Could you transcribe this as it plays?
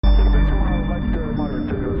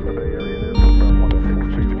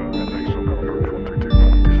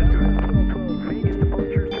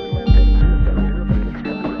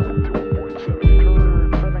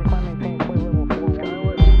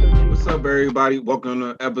everybody? Welcome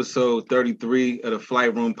to episode 33 of the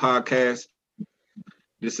Flight Room Podcast.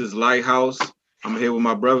 This is Lighthouse. I'm here with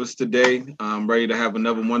my brothers today. I'm ready to have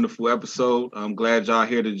another wonderful episode. I'm glad y'all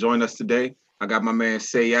here to join us today. I got my man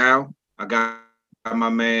Sayal. I got my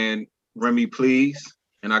man Remy, please.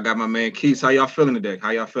 And I got my man Keith. How y'all feeling today? How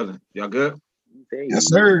y'all feeling? Y'all good? Yes,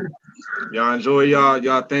 sir. Y'all enjoy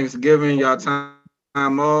y'all Thanksgiving, y'all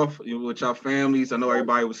time off with y'all families. I know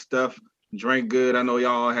everybody was stuffed, drank good. I know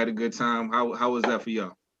y'all all had a good time. How was that for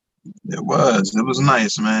y'all? It was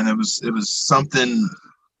nice, man. It was something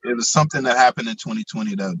that happened in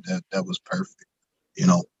 2020 that was perfect. You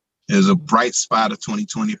know, it was a bright spot of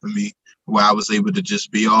 2020 for me where I was able to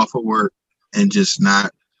just be off of work and just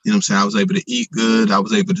not, you know what I'm saying? I was able to eat good. I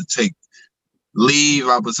was able to take leave.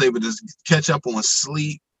 I was able to catch up on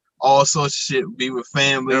sleep, all sorts of shit, be with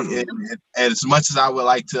family. And as much as I would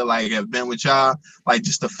like to have been with y'all, like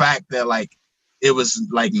just the fact that it was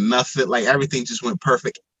like nothing, like everything just went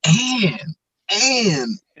perfect. And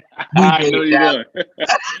I know you're doing.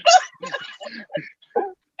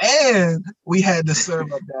 and we had to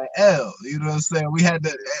serve up that L. You know what I'm saying? We had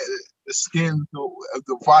the skins of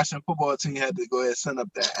the Washington football team had to go ahead and send up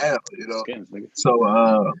that L. You know,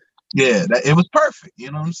 so yeah, it was perfect.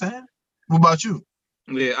 You know what I'm saying? What about you?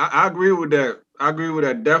 Yeah, I agree with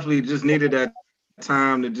that. Definitely just needed that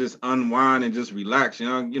time to just unwind and just relax.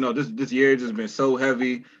 This year just been so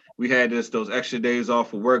heavy. We had those extra days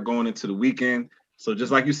off of work going into the weekend. So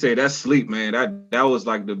just like you said, that's sleep, man. That was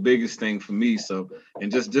like the biggest thing for me. So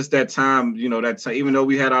and just that time, even though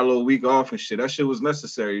we had our little week off and shit, that shit was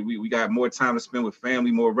necessary. We got more time to spend with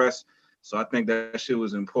family, more rest. So I think that shit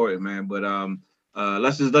was important, man. But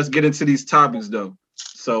let's get into these topics though.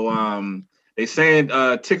 So they saying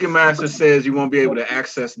Ticketmaster says you won't be able to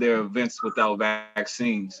access their events without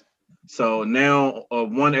vaccines. So now,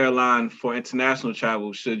 one airline for international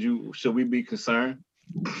travel, should we be concerned?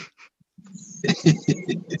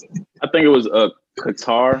 I think it was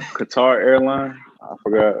Qatar airline. I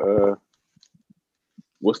forgot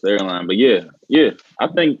what's the airline, but yeah. I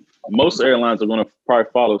think most airlines are going to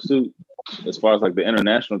probably follow suit as far as like the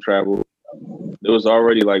international travel. There was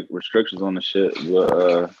already like restrictions on the shit,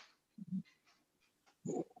 but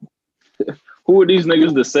who are these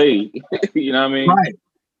niggas to say? You know what I mean? Right.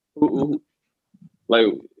 Who like,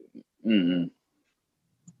 mm-hmm.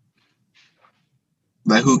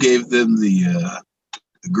 Like who gave them the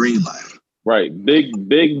green light? Right.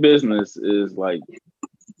 Big business is like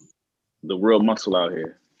the real muscle out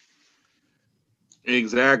here.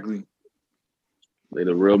 Exactly. They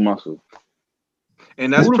the real muscle.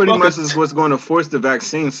 And that's pretty much what's going to force the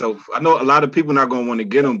vaccine. So I know a lot of people not going to want to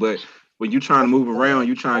get them, but when you're trying to move around,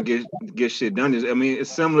 you're trying to get shit done.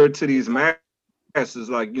 It's similar to these masks. It's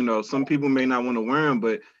like, some people may not want to wear them,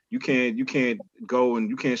 but you can't go and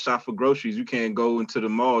you can't shop for groceries. You can't go into the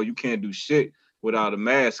mall. You can't do shit without a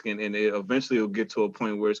mask. And it eventually will get to a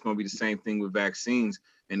point where it's going to be the same thing with vaccines.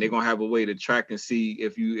 And they're going to have a way to track and see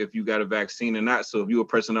if you got a vaccine or not. So if you're a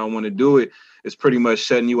person that don't want to do it, it's pretty much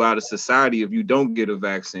shutting you out of society if you don't get a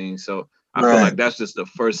vaccine. So I feel like that's just the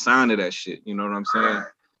first sign of that shit. You know what I'm saying?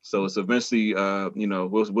 So it's eventually,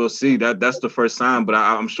 we'll see. That's the first sign, but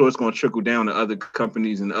I'm sure it's going to trickle down to other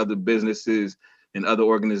companies and other businesses and other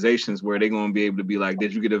organizations where they're going to be able to be like,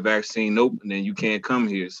 did you get a vaccine? Nope. And then you can't come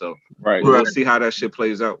here. So we'll see how that shit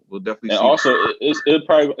plays out. We'll definitely see. And also, it's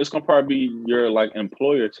going to probably be your like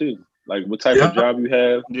employer too. Like what type of job you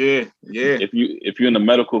have. Yeah. If you're in the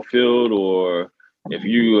medical field or if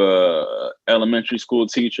you elementary school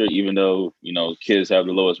teacher, even though, kids have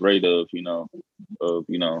the lowest rate of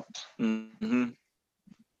mm-hmm.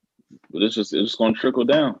 But it's just going to trickle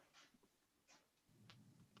down.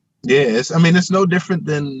 Yeah, it's no different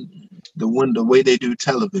than the way they do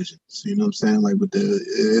televisions. You know what I'm saying? Like with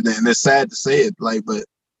and it's sad to say it, but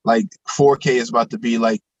 4K is about to be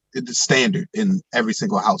like the standard in every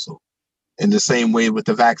single household. In the same way with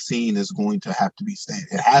the vaccine is going to have to be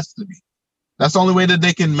standard. It has to be. That's the only way that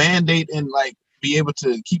they can mandate and be able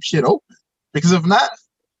to keep shit open. Because if not,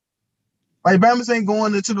 Bama's ain't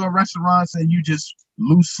going into the restaurants and you just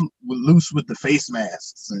loose with the face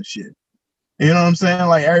masks and shit. You know what I'm saying?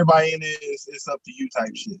 Like everybody in it is it's up to you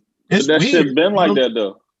type shit. It's that weird. Shit been like that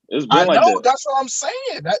though. It's been like that. That's what I'm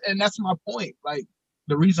saying. And that's my point. Like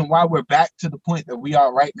the reason why we're back to the point that we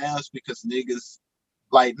are right now is because niggas,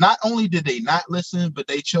 not only did they not listen, but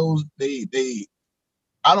they chose they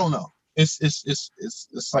I don't know. It's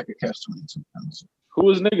like a catch-22.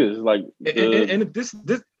 Who is niggas? Like and this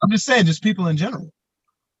I'm just saying, just people in general.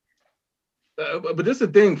 But this is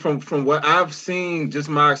the thing from what I've seen, just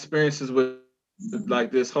my experiences with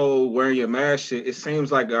like this whole wearing your mask shit. It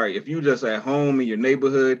seems like, all right, if you just at home in your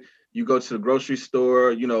neighborhood, you go to the grocery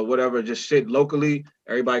store, you know, whatever, just shit locally,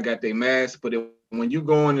 everybody got their mask. But when you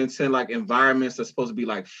going into like environments that's supposed to be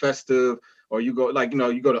like festive, or you go like, you know,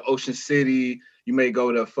 you go to Ocean City, you may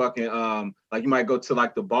go to fucking like you might go to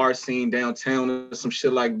like the bar scene downtown or some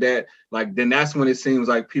shit like that. Like then that's when it seems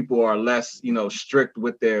like people are less, you know, strict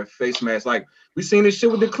with their face masks. Like we seen this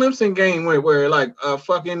shit with the Clemson game where like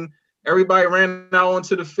fucking everybody ran out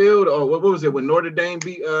onto the field, or what was it when Notre Dame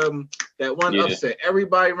beat that one upset?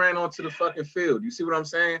 Everybody ran onto the fucking field. You see what I'm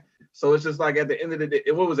saying? So it's just like at the end of the day,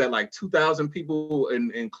 what was that, like 2,000 people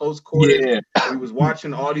in close quarters? Yeah. We was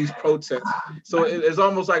watching all these protests. So it's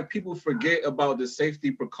almost like people forget about the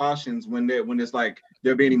safety precautions when it's like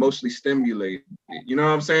they're being emotionally stimulated. You know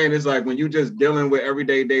what I'm saying? It's like when you just dealing with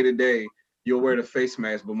everyday day to day, you'll wear the face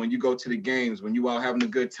mask. But when you go to the games, when you all having a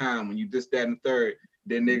good time, when you this, that, and the third,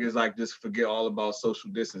 then niggas like just forget all about social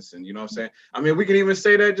distancing. You know what I'm saying? I mean, we can even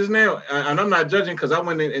say that just now, and I'm not judging because I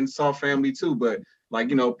went in and saw family too. But like,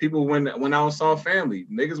 you know, people when I and saw family,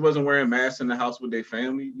 niggas wasn't wearing masks in the house with their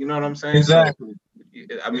family. You know what I'm saying? Exactly.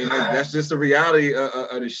 So, I mean, that's just the reality of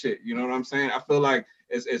the shit. You know what I'm saying? I feel like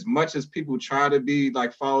as much as people try to be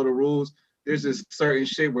like follow the rules, there's just certain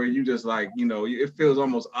shit where you just like, you know, it feels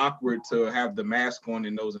almost awkward to have the mask on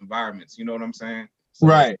in those environments. You know what I'm saying? So,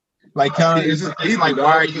 right. Like kind of, it's like,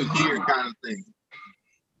 why are you dog. here kind of thing.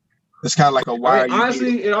 It's kind of like a why I mean, are you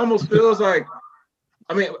honestly, here? it almost feels like,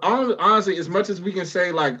 I mean, honestly, as much as we can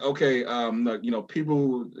say like, okay, you know,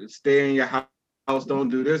 people stay in your house, don't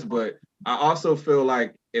do this, but I also feel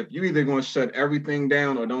like if you either going to shut everything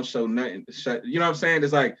down or don't show nothing, you know what I'm saying?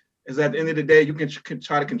 It's like, is at the end of the day, you can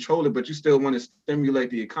try to control it, but you still want to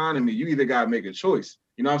stimulate the economy. You either got to make a choice.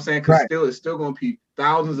 You know what I'm saying? Because it's still going to be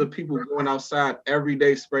thousands of people going outside every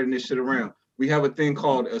day spreading this shit around. We have a thing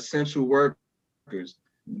called essential workers.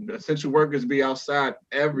 Essential workers be outside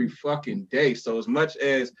every fucking day. So as much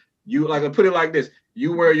as you like, I put it like this: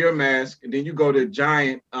 you wear your mask, and then you go to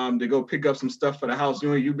Giant to go pick up some stuff for the house. You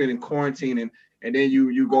know, you've been in quarantine, and then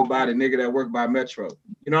you go by the nigga that work by Metro.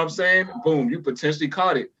 You know what I'm saying? Boom, you potentially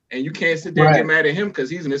caught it. And you can't sit there and get mad at him because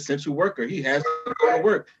he's an essential worker. He has to go to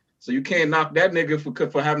work. So you can't knock that nigga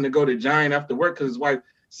for having to go to Giant after work because his wife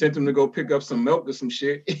sent him to go pick up some milk or some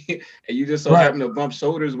shit. And you just so happen to bump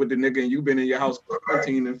shoulders with the nigga and you've been in your house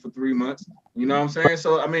quarantining for 3 months. You know what I'm saying?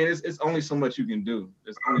 So, I mean, it's only so much you can do.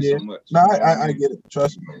 There's only so much. No, I get it.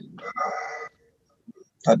 Trust me.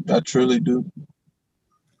 I truly do.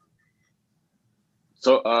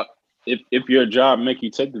 So, if your job make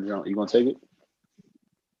you take the jump, you gonna take it?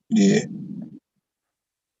 Yeah.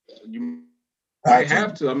 You might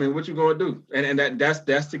have to. I mean, what you gonna do? And that's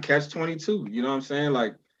the catch-22. You know what I'm saying?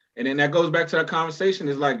 Like, and then that goes back to that conversation.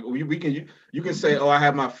 It's like you can say, oh, I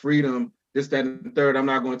have my freedom, this, that, and the third. I'm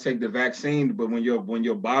not going to take the vaccine. But when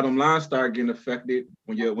your bottom line start getting affected,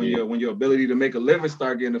 when your ability to make a living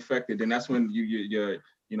start getting affected, then that's when you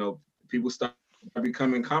know, people start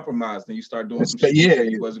becoming compromised, and you start doing some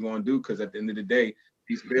shit you wasn't going to do because at the end of the day,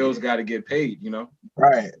 these bills got to get paid. You know,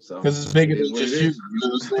 right? So because it's bigger than just you. You know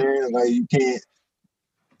what I'm saying? Like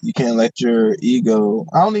you can't let your ego.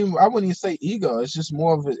 I wouldn't even say ego. It's just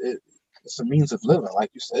more of it's a means of living, like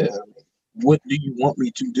you said. I mean, what do you want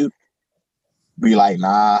me to do? Be like,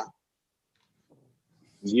 nah.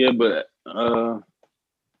 Yeah, but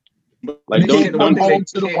like don't come home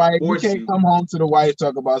to the wife. You can't come home to the wife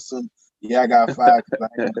talk about some. Yeah, I got fired because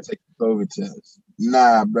I ain't gonna take the COVID test.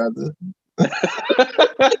 Nah, brother.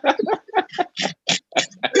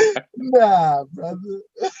 Nah, brother.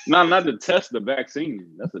 No, not to test the vaccine.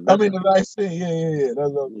 That's I mean the vaccine. Yeah.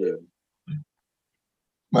 That's okay.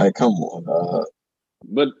 Like, come on.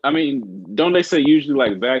 But I mean, don't they say usually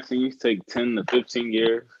like vaccines take 10 to 15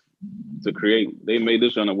 years to create? They made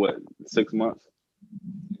this one in what, 6 months?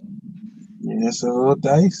 Yeah, it's a little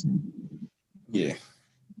dicey. Yeah.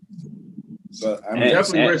 So I'm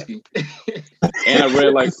definitely risky. And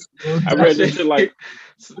I read this shit like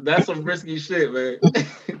that's some risky shit, man.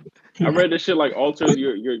 I read this shit like alters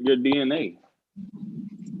your DNA.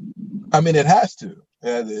 I mean, it has to.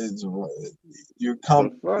 You're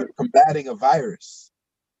combating a virus.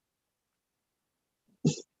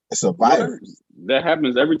 It's a virus. That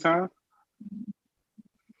happens every time?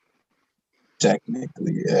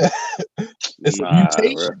 Technically, yeah. It's a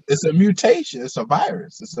mutation. Bro. It's a mutation. It's a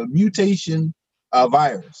virus. It's a mutation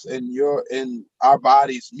virus. And our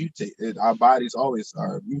bodies mutate. Our bodies always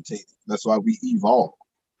are mutating. That's why we evolve.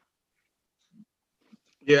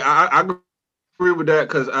 Yeah, I agree with that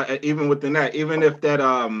because even within that, even if that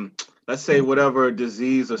let's say whatever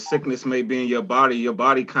disease or sickness may be in your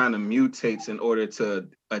body kind of mutates in order to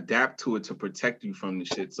adapt to it to protect you from the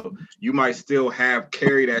shit. So you might still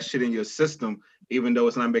carry that shit in your system even though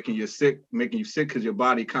it's not making you sick because your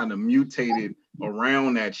body kind of mutated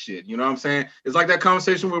around that shit. You know what I'm saying? It's like that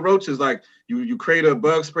conversation with roaches. Like you create a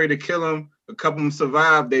bug spray to kill them. A couple of them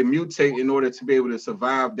survive. They mutate in order to be able to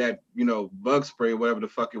survive that, bug spray, whatever the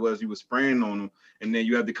fuck it was you were spraying on them. And then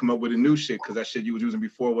you have to come up with a new shit because that shit you was using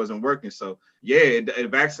before wasn't working. So yeah,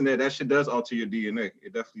 vaccinate, that shit does alter your DNA.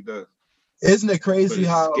 It definitely does. Isn't it crazy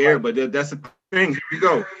how scary? But that's the thing. Here we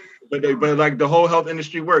go. But like the whole health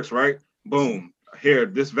industry works, right? Boom. Here,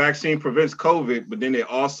 this vaccine prevents COVID, but then it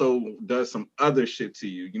also does some other shit to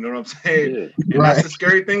you. You know what I'm saying? Yeah. And that's the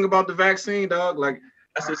scary thing about the vaccine, dog. Like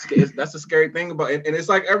that's a scary thing about it. And it's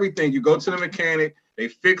like everything. You go to the mechanic, they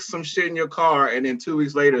fix some shit in your car, and then 2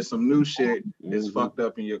 weeks later, some new shit is fucked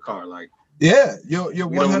up in your car. Like, yeah, you're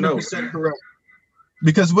 100% correct.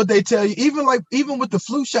 Because what they tell you, even with the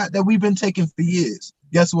flu shot that we've been taking for years,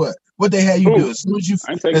 guess what? What they had you do as soon as you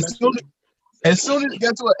finish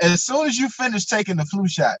taking the flu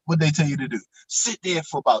shot, what they tell you to do? Sit there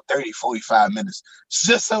for about 30, 45 minutes,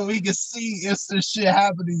 just so we can see if some shit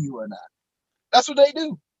happened to you or not. That's what they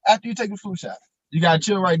do after you take the flu shot. You gotta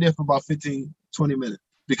chill right there for about 15, 20 minutes.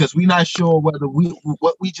 Because we're not sure whether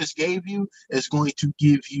what we just gave you is going to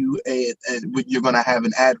give you you're gonna have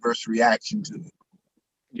an adverse reaction to it.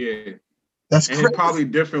 Yeah, that's and crazy. It's probably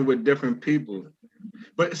different with different people.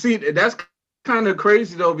 But see, that's kind of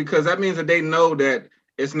crazy though, because that means that they know that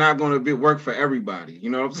it's not going to work for everybody. You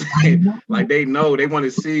know what I'm saying? Like they know, they want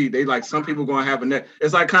to see. They like some people going to have a net.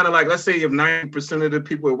 It's like kind of like, let's say if 90% of the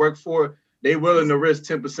people it work for, they willing to risk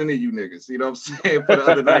 10% of you niggas. You know what I'm saying? For the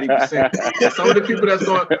other 90%. Some of the people that's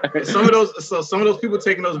going, some of those people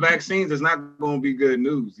taking those vaccines is not going to be good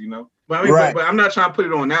news. You know. But I mean, but I'm not trying to put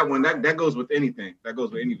it on that one. That goes with anything. That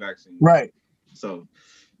goes with any vaccine. Right. So,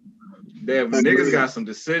 niggas got some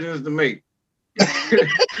decisions to make.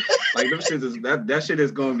 Like them shit is that shit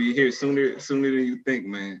is gonna be here sooner than you think,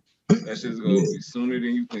 man. That shit's gonna be sooner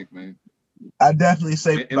than you think, man. I definitely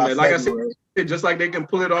say, and like February. I said, just like they can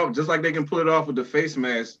pull it off with the face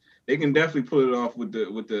mask, they can definitely pull it off with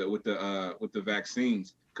the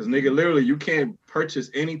vaccines. Because nigga, literally, you can't purchase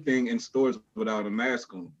anything in stores without a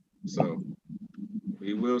mask on. So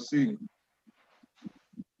we will see.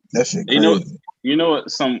 That shit crazy. You know what?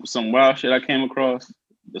 Some wild shit I came across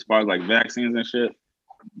as far as like vaccines and shit.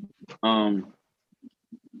 I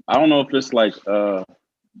don't know if it's like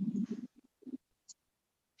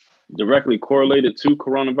directly correlated to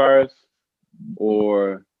coronavirus,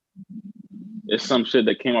 or it's some shit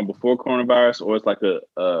that came out before coronavirus, or it's like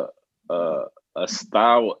a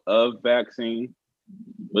style of vaccine.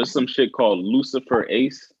 But it's some shit called Lucifer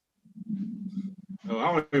Ace. Oh,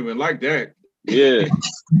 I don't even like that. Yeah.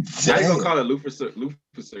 How you gonna call it Lucifer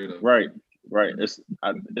though? Right.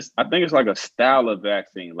 I think it's like a style of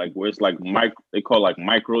vaccine, like where it's like they call like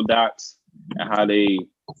micro dots, and how they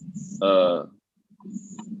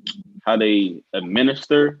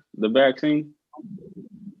administer the vaccine.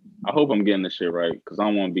 I hope I'm getting this shit right because I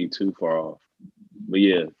don't want to be too far off. But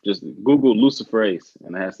yeah, just Google luciferase,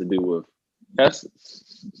 and it has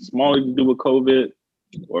smallly to do with COVID,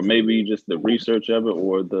 or maybe just the research of it,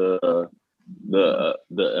 or the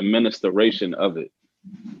administration of it.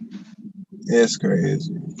 It's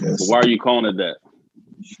crazy. Why are you calling it that?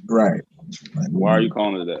 Right. Why are you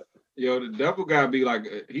calling it that? Yo, the devil gotta be like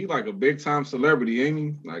he like a big time celebrity, ain't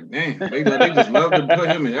he? Like, damn, they just love to put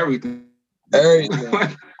him in everything. Everything.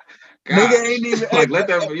 Nigga ain't even like let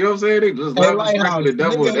that. You know what I'm saying? They just love to sprinkle the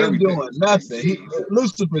devil with everything. Doing nothing.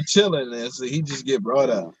 Lucifer chilling there, so he just get brought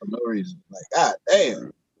up for no reason. Like, God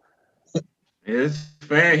damn. His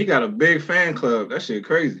fan, he got a big fan club. That shit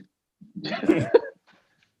crazy.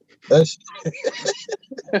 This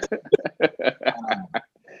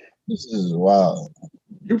is wild.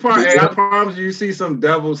 I promise you see some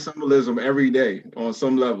devil symbolism every day on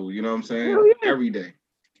some level. You know what I'm saying? Yeah. Every day.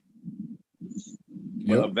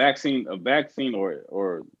 Yep. A vaccine,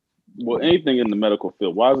 or well, anything in the medical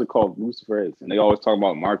field. Why is it called Luciferase? And they always talk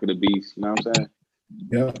about mark of the beast. You know what I'm saying?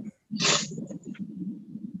 Yeah.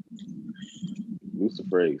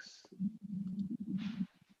 Luciferase.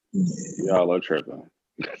 Y'all are tripping.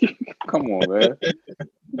 Come on, man.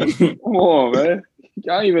 Come on, man.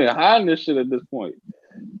 Y'all ain't even hiding this shit at this point.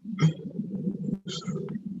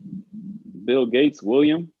 Bill Gates,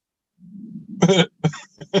 William.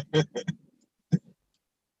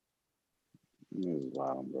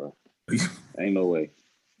 Wow, bro. Ain't no way.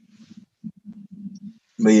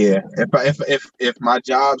 But yeah, if my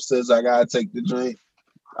job says I gotta take the drink,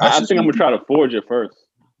 I think I'm gonna try to forge it first.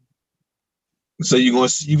 So you gonna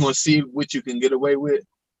see what you can get away with?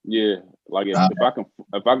 Yeah, like if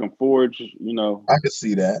I can forge, you know, I can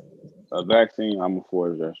see that a vaccine, I'm gonna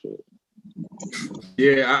forge that shit.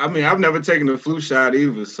 Yeah, I mean, I've never taken a flu shot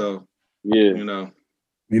either, so Yeah. you know,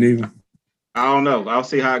 Me neither. I don't know. I'll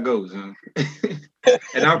see how it goes. Huh?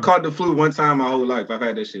 And I've caught the flu one time my whole life. I've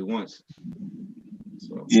had that shit once.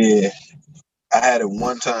 So. Yeah, I had it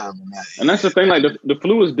one time. And that's the thing. Like the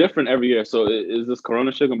flu is different every year. So is this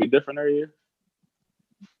Corona shit gonna be different every year?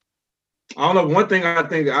 I don't know. One thing I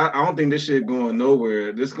think I don't think this shit going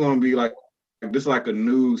nowhere. This gonna be like this like a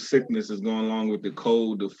new sickness is going along with the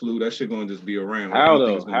cold, the flu. That shit gonna just be around. How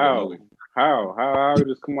though? How it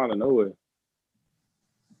just come out of nowhere?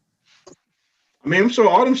 I mean, I'm sure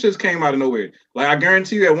all them shits came out of nowhere. Like I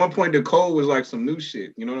guarantee you, at one point the cold was like some new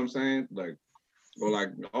shit. You know what I'm saying? Like, or like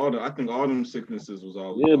I think all them sicknesses was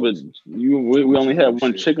all. Yeah, but we only had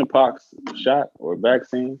one chicken pox shot or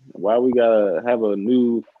vaccine. Why we gotta have a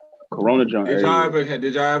new Corona joint? Did y'all ever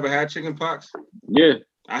had chicken pox? Yeah,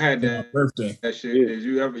 I had that birthday. That shit. Yeah. Did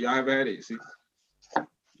y'all ever had it? See,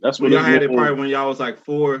 that's when what y'all had it probably when y'all was like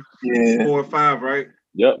 4 or 5, right?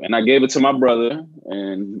 Yep, and I gave it to my brother,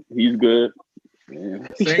 and he's good. Yeah.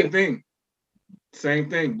 Same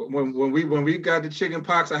thing. But when we got the chicken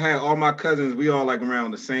pox, I had all my cousins. We all like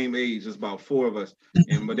around the same age. There's about 4 of us,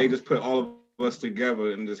 but they just put all of us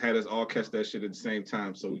together and just had us all catch that shit at the same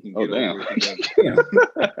time so we can get over it together.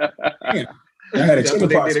 Damn. I had a chicken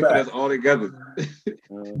pox. They put us all together.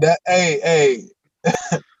 Hey,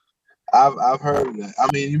 I've heard of that. I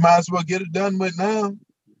mean, you might as well get it done with now.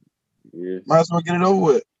 Yeah. Might as well get it over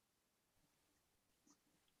with.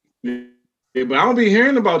 Yeah, but I don't be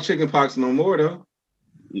hearing about chicken pox no more though.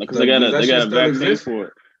 Because they got a vaccine for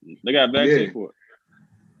it. They got a vaccine for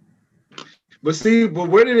it. But see,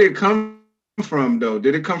 where did it come from though?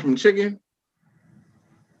 Did it come from chicken?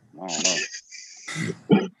 I don't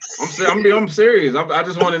know. I'm serious. I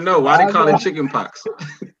just want to know why they call it chicken pox.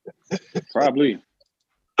 Probably.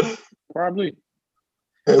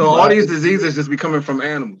 So all these diseases just be coming from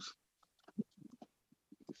animals.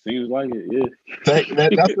 Seems like it, yeah.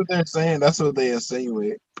 That's what they're saying. That's what they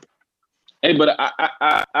insinuate. Hey, but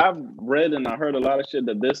I've read and I heard a lot of shit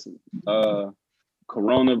that this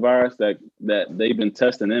coronavirus that they've been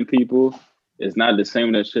testing in people is not the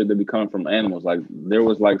same as shit that be coming from animals. Like there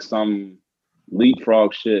was like some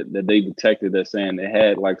leapfrog shit that they detected that's saying they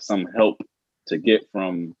had like some help to get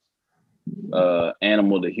from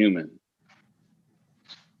animal to human.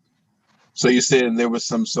 So you said there was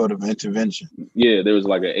some sort of intervention? Yeah, there was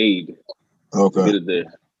like an aid. Okay. Get it there.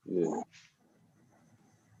 Yeah.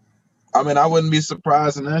 I mean, I wouldn't be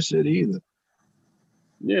surprised in that shit either.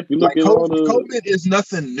 Yeah, if you look at COVID is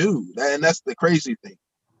nothing new, and that's the crazy thing.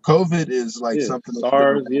 COVID is like something that's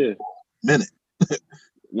SARS, minute.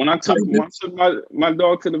 When I took my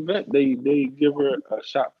dog to the vet, they give her a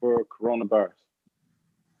shot for coronavirus.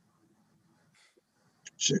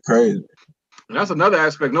 Shit crazy. And that's another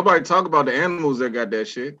aspect. Nobody talk about the animals that got that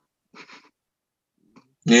shit.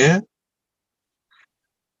 Yeah.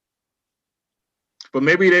 But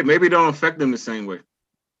maybe they don't affect them the same way.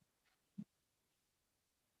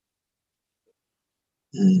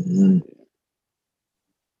 Mm-hmm.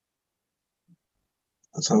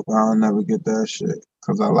 Let's hope I don't never get that shit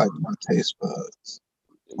because I like my taste buds.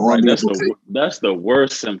 Right, that's the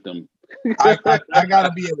worst symptom. I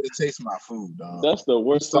gotta be able to taste my food, dog. That's the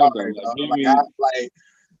worst symptom.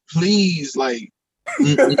 Please, like,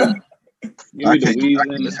 give me the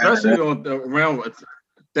wheezing, especially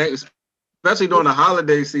especially during the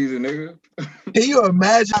holiday season, nigga. Can you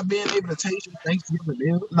imagine being able to taste your Thanksgiving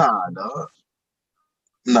meal? Nah, dog.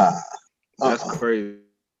 Nah. That's crazy.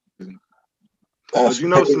 But you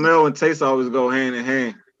know, smell and taste always go hand in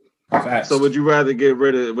hand. Fast. So would you rather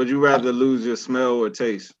lose your smell or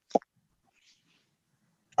taste?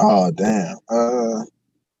 Oh damn.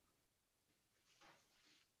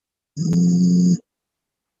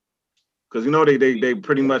 Because you know they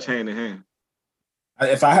pretty much hand in hand.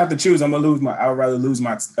 If I have to choose, I would rather lose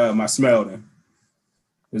my my smell then.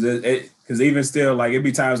 Because even still, like it'd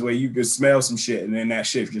be times where you could smell some shit and then that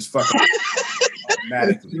shit just fucking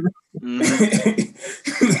automatically.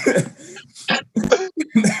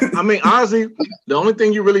 I mean, honestly, the only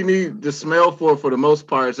thing you really need the smell for the most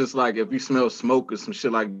part is just like if you smell smoke or some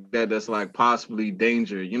shit like that, that's like possibly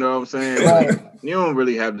danger. You know what I'm saying? Right. Like, you don't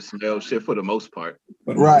really have to smell shit for the most part.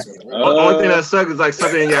 Right. The only thing that sucks is like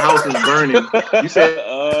something in your house is burning. You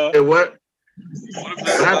said what? What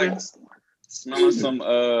happened? Smelling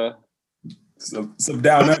some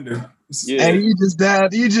down under. Yeah. And you just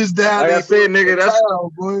died. Like I said, nigga, that's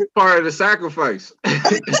part of the sacrifice.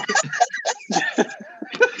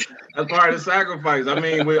 That's part of the sacrifice. I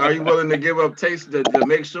mean, are you willing to give up taste to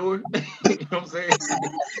make sure? You know what I'm saying?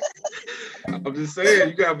 I'm just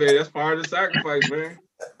saying, that's part of the sacrifice, man.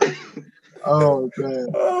 Oh man.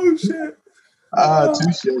 Oh shit.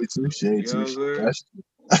 Touche.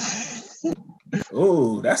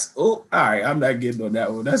 Oh, that's all right. I'm not getting on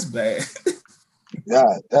that one. That's bad.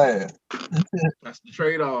 God damn. That's the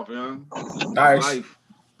trade-off, man. All right. Life.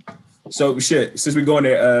 So shit. Since we're going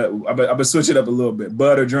there, I've been switching up a little bit.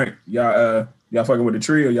 Bud or drink? Y'all fucking with the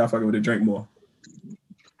tree or y'all fucking with the drink more?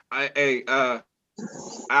 Al,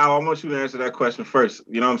 I want you to answer that question first.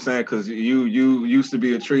 You know what I'm saying? Because you used to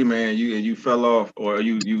be a tree man, you fell off, or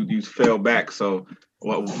you fell back. So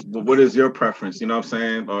what is your preference? You know what I'm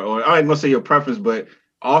saying? Or I ain't gonna say your preference, but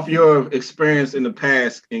off your experience in the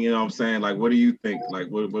past, and you know what I'm saying, like, what do you think? Like,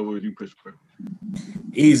 what would you prefer?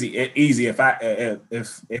 Easy. If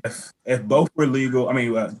both were legal, I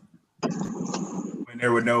mean, when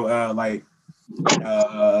there were no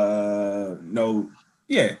no,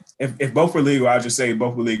 yeah. If both were legal, I'll just say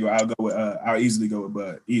both were legal. I'll easily go with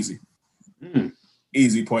Bud. Easy.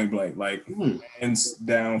 Easy, point blank. Like hands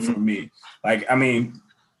down for me. Like, I mean,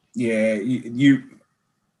 yeah,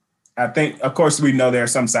 I think, of course, we know there are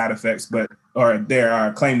some side effects, or there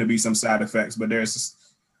are claimed to be some side effects, but there's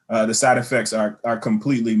the side effects are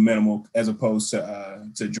completely minimal as opposed to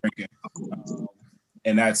drinking,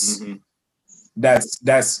 and that's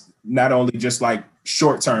not only just like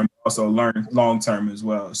short term, also long term as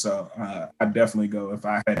well. So I definitely go if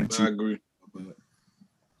I had to. I agree.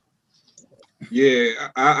 Yeah,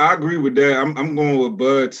 I agree with that. I'm going with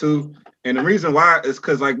Bud too, and the reason why is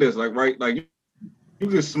because like this, like right, like you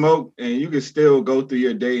can smoke and you can still go through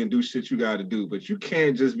your day and do shit you got to do, but you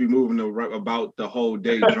can't just be moving about the whole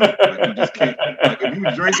day drunk. Like, you just can't. Like, if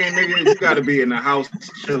you drinking, nigga, you got to be in the house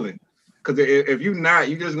chilling. Because if you not,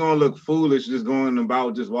 you just gonna look foolish, just going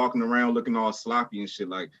about, just walking around looking all sloppy and shit.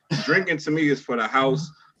 Like, drinking to me is for the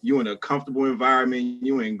house. You in a comfortable environment.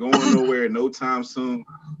 You ain't going nowhere no time soon.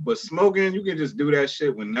 But smoking, you can just do that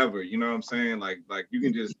shit whenever. You know what I'm saying? Like you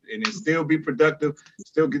can just and then still be productive,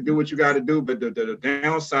 still can do what you got to do. But the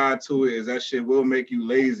downside to it is that shit will make you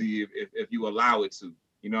lazy if you allow it to.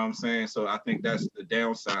 You know what I'm saying? So I think that's the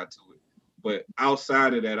downside to it. But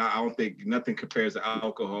outside of that, I don't think nothing compares to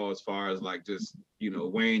alcohol as far as like just, you know,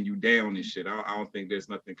 weighing you down and shit. I don't think there's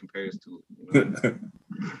nothing compares to it. You know?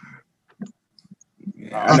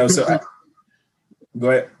 Yeah, I know. So go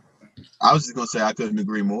ahead. I was just gonna say I couldn't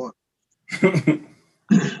agree more.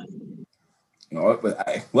 No,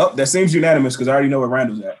 well, that seems unanimous because I already know where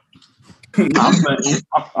Randall's at.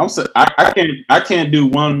 I'm saying I can't do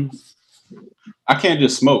one. I can't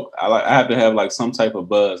just smoke. I have to have like some type of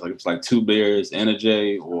buzz. Like it's like 2 beers,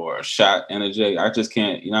 energy, or a shot energy. I just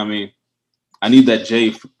can't. You know what I mean? I need that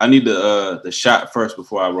J. I need the shot first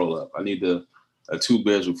before I roll up. I need the 2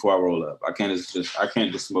 beers before I roll up. I can't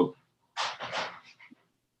just smoke.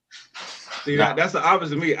 See, that's the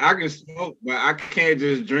opposite of me. I can smoke, but I can't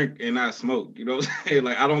just drink and not smoke. You know what I'm saying?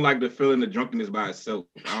 Like, I don't like the feeling of drunkenness by itself.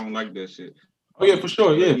 I don't like that shit. Oh yeah, for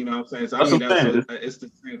sure. Yeah, you know what I'm saying. So I mean, it's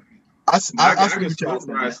the same. I can smoke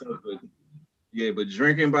by itself, but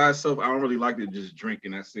drinking by itself, I don't really like to just drink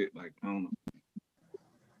and that's it. Like, I don't know.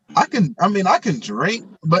 I can drink,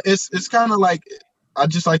 but it's kind of like I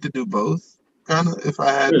just like to do both. Kind of if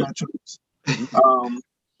I had my choice.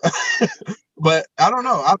 But I don't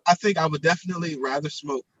know. I think I would definitely rather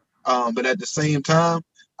smoke. But at the same time,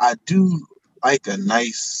 I do like a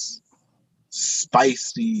nice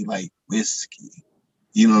spicy like whiskey.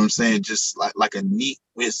 You know what I'm saying? Just like a neat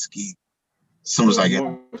whiskey. As soon as I get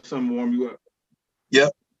something warm you up.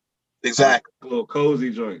 Yep. Exactly. A little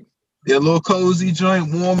cozy joint. Yeah, a little cozy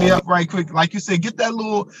joint, warm me up right quick. Like you said, get that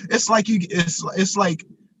little. It's like it's like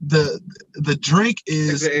the drink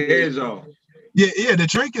is the edge off. Yeah. The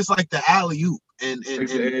drink is like the alley-oop, and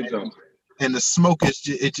the edge off. And the smoke is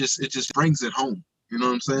it just brings it home. You know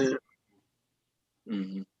what I'm saying?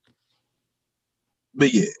 Mm-hmm.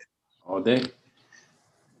 But yeah, all day.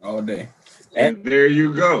 And there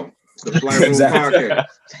you go. The Flight Room Podcast.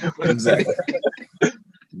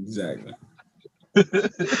 Exactly.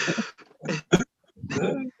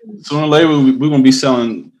 Sooner or later, we're gonna be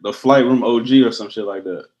selling the Flight Room OG or some shit like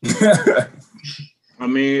that. I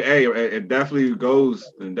mean, hey, it definitely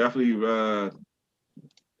goes and definitely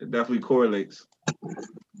correlates.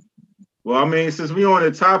 Well, I mean, since we on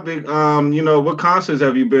the topic, you know, what concerts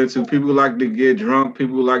have you been to? People who like to get drunk,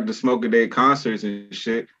 people who like to smoke at their concerts and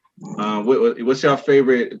shit. What's your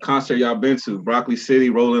favorite concert y'all been to? Broccoli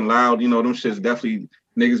City, Rolling Loud, you know, them shits definitely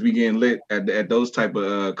niggas be getting lit at those type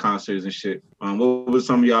of concerts and shit. What was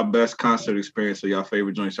some of y'all best concert experience or y'all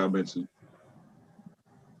favorite joints y'all been to?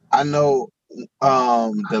 I know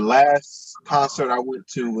the last concert I went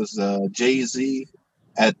to was Jay-Z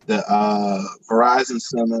at the Verizon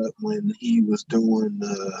Center when he was doing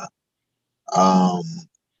Um,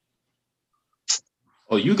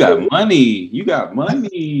 Oh, you got money. You got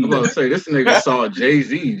money. I'm about to say this nigga saw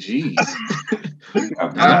Jay-Z. Jeez.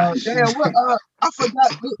 damn, what? I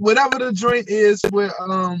forgot whatever the joint is where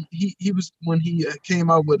he was when he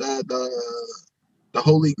came out with the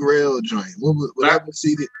Holy Grail joint. Whatever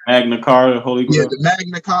CD. Magna Carta, Holy Grail. Yeah, the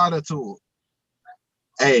Magna Carta tour.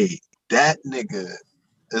 Hey, that nigga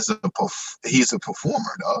is he's a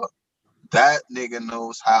performer, dog. That nigga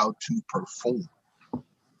knows how to perform.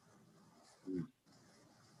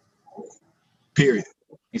 Period.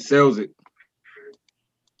 He sells it.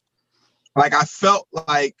 Like I felt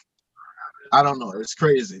like I don't know. It's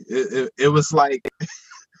crazy. It was like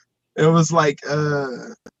it was like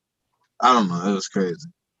I don't know. It was crazy.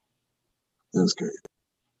 It was crazy.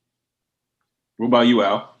 What about you,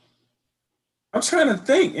 Al? I'm trying to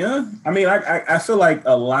think, yeah. I mean, I feel like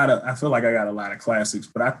I feel like I got a lot of classics,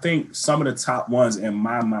 but I think some of the top ones in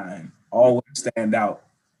my mind always stand out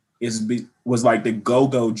was like the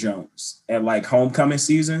go-go jumps at like homecoming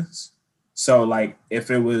seasons. So like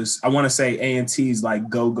if it was, I want to say A&T's like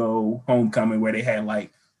go-go homecoming where they had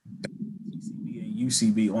like UCB and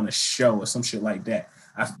UCB on a show or some shit like that.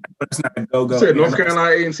 But it's not a go-go. You said North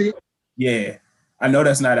Carolina A&T? Yeah. I know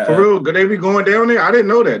that's not a... For real? They be going down there? I didn't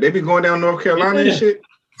know that. They be going down North Carolina and shit?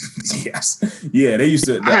 Yes. Yeah, they used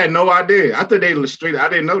to... I had no idea. I thought they were straight. I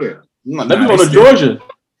didn't know that. No, they go to Georgia.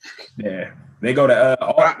 Yeah. They go to...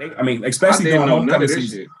 especially during homecoming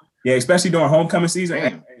season. Yeah, especially during homecoming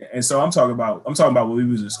season. And so I'm talking about when we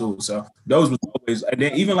was in school. So those was always... And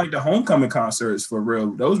then even like the homecoming concerts, for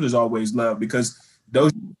real, those was always loved because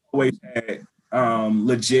those always had...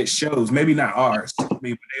 legit shows, maybe not ours. I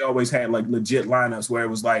mean, but they always had like legit lineups where it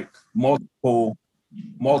was like multiple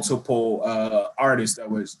artists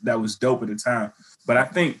that was dope at the time. But I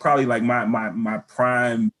think probably like my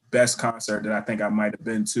prime best concert that I think I might have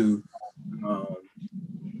been to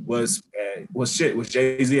was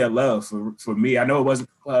Jay-Z at Love for me. I know it wasn't.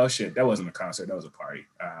 Well, shit, that wasn't a concert. That was a party.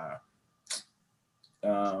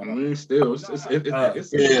 I mean, still, it's close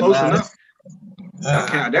enough.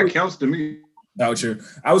 That counts to me. Oh, sure.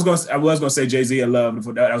 I was gonna say Jay-Z I Love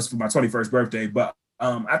that was for my 21st birthday, but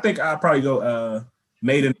I think I'll probably go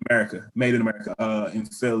Made in America in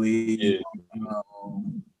Philly. Yeah.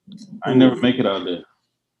 I never make it out there.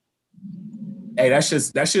 Hey, that's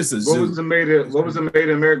just a zoo. What was the Made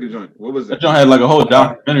in America joint? What was it? That joint had like a whole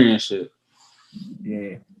documentary and shit.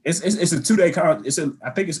 Yeah, it's a 2-day I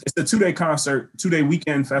think it's a 2-day concert, 2-day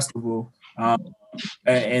weekend festival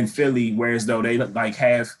in Philly, whereas though they like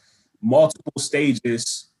have multiple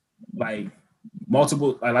stages, like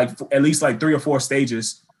at least like 3 or 4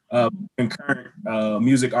 stages of concurrent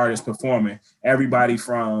music artists performing. Everybody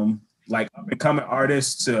from like up and coming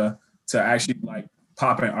artists to actually like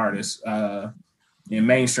popping artists and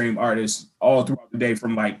mainstream artists all throughout the day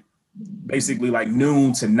from like basically like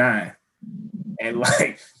noon to 9. And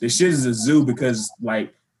like the shit is a zoo because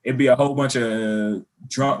like it'd be a whole bunch of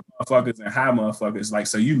drunk motherfuckers and high motherfuckers. Like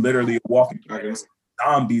so you literally walking past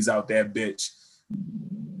zombies out there, bitch.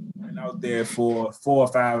 And out there for 4 or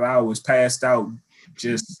 5 hours, passed out,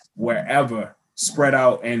 just wherever, spread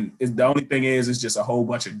out. And the only thing is, it's just a whole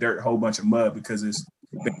bunch of dirt, a whole bunch of mud because it's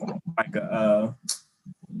like I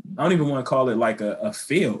don't even want to call it like a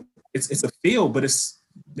field. It's a field, but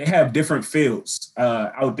they have different fields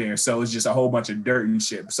out there. So it's just a whole bunch of dirt and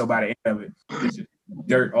shit. So by the end of it, it's just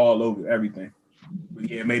dirt all over everything. But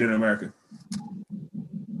yeah, Made in America.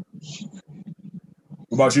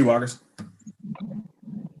 What about you, Marcus?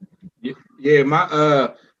 Yeah,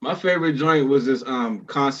 my favorite joint was this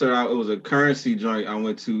concert out. It was a Currency joint I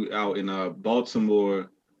went to out in Baltimore.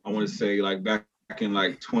 I want to say like back in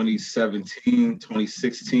like 2017,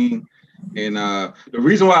 2016. And the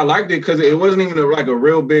reason why I liked it because it wasn't even like a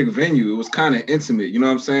real big venue. It was kind of intimate. You know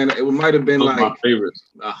what I'm saying? It might have been like my favorites.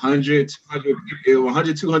 100,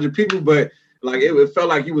 200 people, but like it felt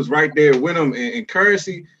like you was right there with them. And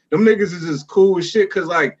Currency, them niggas is just cool as shit because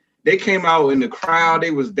like they came out in the crowd.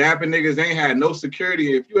 They was dapping niggas. They ain't had no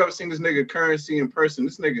security. If you ever seen this nigga Currency in person,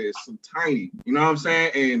 this nigga is so tiny. You know what I'm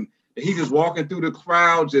saying? And he just walking through the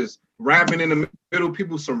crowd, just rapping in the middle.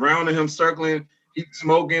 People surrounding him, circling. He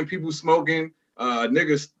smoking, people smoking.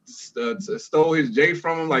 Niggas stole his J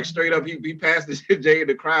from him, like straight up. He passed his J in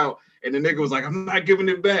the crowd, and the nigga was like, "I'm not giving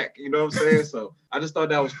it back." You know what I'm saying? So I just thought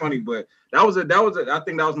that was funny. But I think that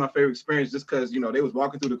was my favorite experience, just because they was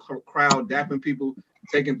walking through the crowd, dapping people,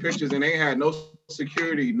 taking pictures, and they had no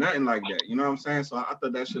security, nothing like that. You know what I'm saying? So I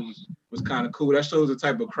thought that shit was kind of cool. That shows the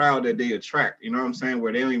type of crowd that they attract. You know what I'm saying?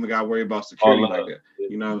 Where they don't even got to worry about security like that.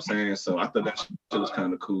 You know what I'm saying? So I thought that shit was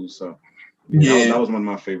kind of cool. So. Yeah, that was one of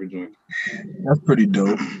my favorite joints. That's pretty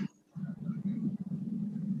dope.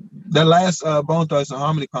 That last Bone Thugs and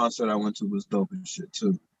Harmony concert I went to was dope and shit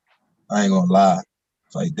too. I ain't gonna lie.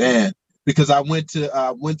 It's like damn, because I went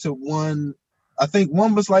to one. I think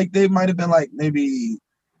one was like they might have been like maybe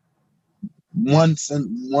once and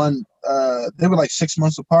one. They were like 6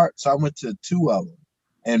 months apart, so I went to two of them,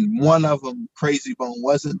 and one of them Crazy Bone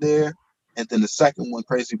wasn't there, and then the second one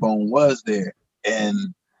Crazy Bone was there, and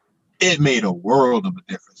it made a world of a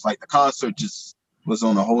difference. Like the concert just was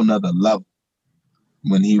on a whole nother level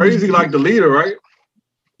when he Crazy was, like the leader, right?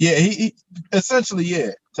 yeah, he essentially, yeah,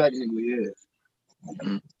 technically, yeah.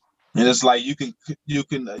 Mm-hmm. And it's like you can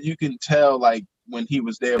tell like when he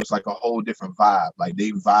was there, it was like a whole different vibe. Like they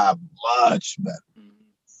vibe much better.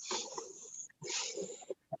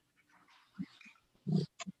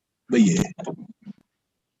 But yeah,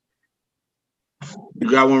 You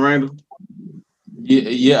got one, Randall?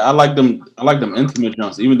 Yeah, I like them. I like them intimate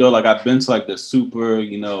jumps. Even though like I've been to like the super,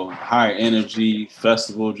 high energy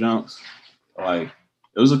festival jumps. Like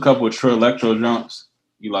there was a couple of True Electro jumps,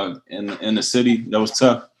 like in the city that was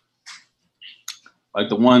tough. Like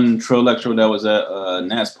the one True Electro that was at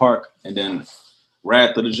Nats Park, and then right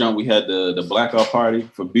after the jump we had the blackout party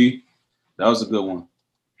for B. That was a good one.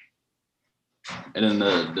 And then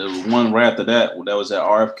the one right after that was at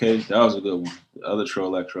RFK. That was a good one. The other True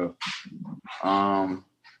Electro. But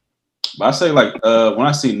I say like when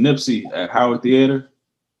I see Nipsey at Howard Theater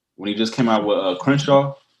when he just came out with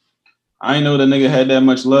Crenshaw, I didn't know that nigga had that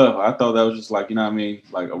much love. I thought that was just like, you know what I mean,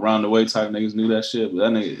 like around the way type niggas knew that shit. But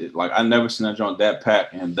that nigga, like I never seen that joint that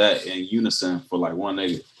packed and that in unison for like one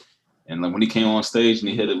nigga. And like when he came on stage and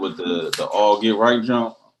he hit it with the all get right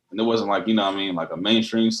jump, and it wasn't like, you know what I mean, like a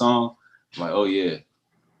mainstream song. I'm like, oh yeah,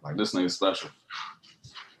 like this nigga's special.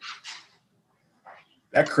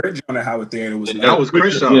 That crit joint at Howard Theater was that was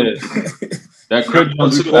Crenshaw. Yeah. That crit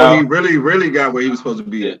jump before he really got where he was supposed to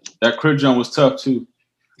be. Yeah. That crit jump was tough too.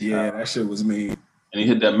 Yeah, that shit was mean. And he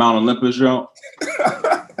hit that Mount Olympus jump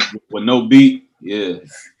with no beat. Yeah.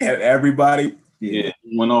 And everybody. Yeah,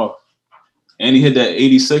 he went off. And he hit that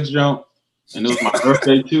 86 jump. And it was my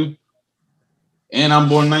birthday too. And I'm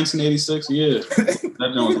born 1986. Yeah.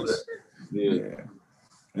 That jump was lit. Yeah.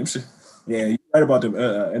 Yeah, you're right about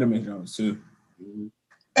the intimate jumps too. Mm-hmm.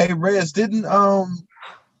 Hey Rez, did I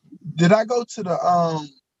go to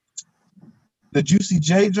the Juicy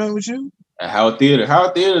J joint with you? At Howard Theater.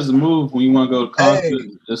 Howard Theater is a move when you want to go to concert.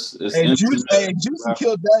 Hey, Juicy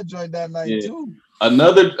killed that joint that night too.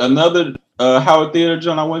 Another Howard Theater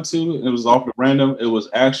joint I went to, it was off the random. It was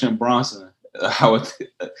Action Bronson.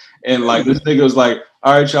 And like this nigga was like,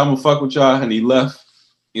 all right, y'all, I'm gonna fuck with y'all, and he left.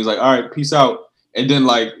 He was like, all right, peace out. And then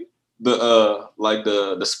like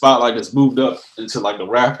the spotlight just moved up into like the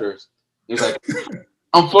rafters. He's like,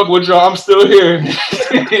 I'm fucking with y'all, I'm still here.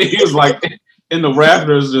 He was like in the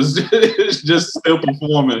rafters, just still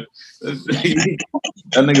performing.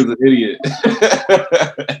 That nigga's an idiot.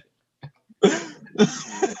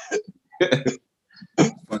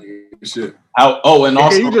 Funny shit. And also,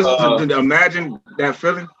 can you just imagine that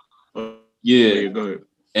feeling? Yeah, go ahead.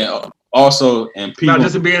 And also, and people not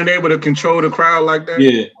just being able to control the crowd like that.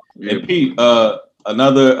 Yeah. And Pete,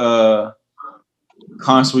 another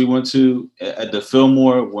concert we went to at the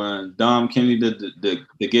Fillmore when Dom Kennedy did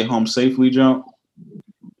the Get Home Safely jump.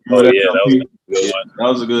 Oh yeah, that was a good one. That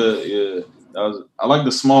was a good, yeah. I like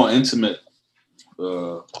the small, intimate.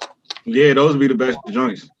 Yeah, those would be the best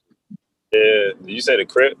joints. Yeah, did you say the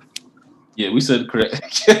Crip? Yeah, we said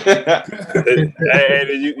correct. Hey,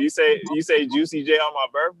 did you say Juicy J on my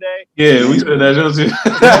birthday? Yeah, we said that too.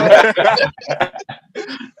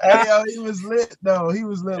 Hey, yo, he was lit though. He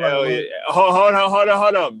was lit. Hell like, yeah. Hold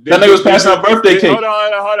on. That nigga was passing out birthday cake. Hold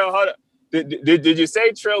on. Did you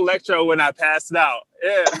say Trill Electro when I passed out?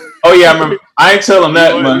 Yeah. Oh yeah, I remember. I ain't tell him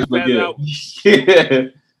that much, but yeah. Yeah.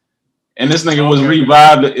 And this nigga was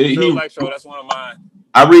revived. Trill Electro, that's one of mine.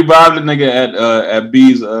 I revived the nigga at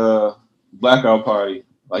B's blackout party.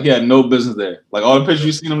 Like he had no business there. Like all the pictures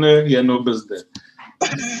you seen him there, he had no business there.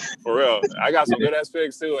 For real. I got some good ass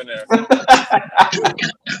pics too in there.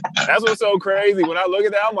 That's what's so crazy. When I look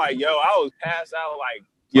at that, I'm like, yo, I was passed out like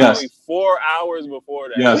probably 4 hours before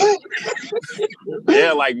that. Yes.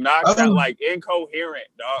 Yeah, like knocked out, like incoherent,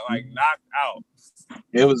 dog. Like knocked out.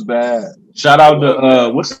 It was bad. Shout out to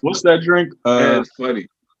what's that drink? That's funny.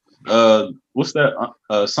 What's that?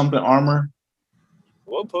 Something Armor.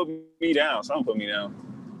 What put me down? Something put me down.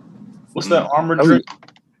 What's that Armor drink?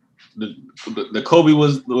 The Kobe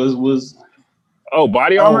was. Oh,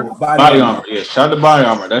 Body Armor. Body Armor. Yeah, shout out to Body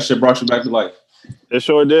Armor. That shit brought you back to life. It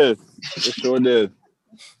sure did.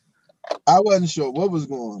 I wasn't sure what was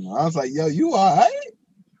going on. I was like, yo, you all right?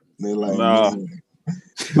 They're like, nah.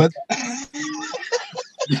 But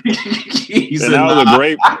And that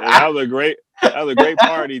was a great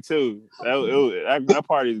party too. That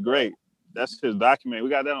party is great. That's his document. We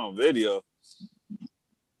got that on video.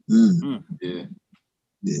 Yeah.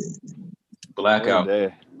 Yeah. Blackout.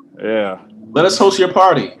 Yeah. Let us host your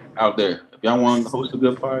party out there. If y'all want to host a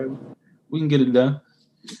good party, we can get it done.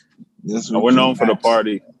 Yes, We're known for the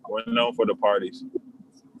party. We're known for the parties.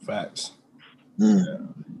 Facts. Yeah.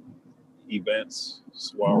 Events,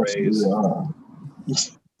 soirees, bar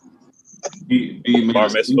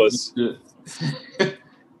mitzvahs.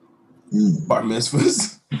 Bar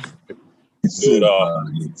mitzvahs. Do it all.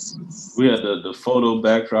 We had the photo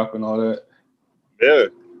backdrop and all that. Yeah.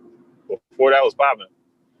 Before that was popping.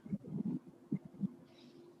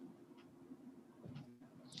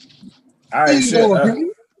 All right, shit.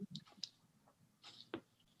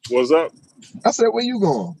 What's up? I said, where you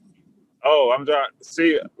going? Oh, I'm trying.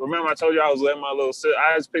 See, remember I told you I was letting my little sister.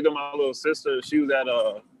 I just picked up my little sister. She was at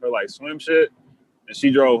her like swim shit, and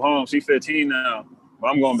she drove home. She 15 now,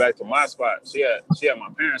 but I'm going back to my spot. She at my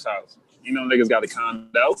parents' house. You know, niggas got a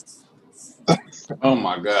condo. Oh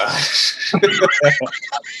my gosh.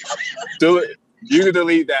 Do it. You can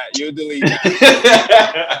delete that. You delete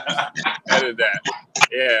that. Edit that.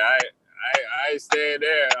 Yeah, I ain't staying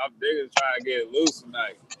there. I'm niggas trying to get loose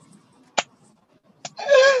tonight.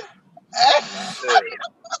 I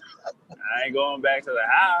ain't going back to the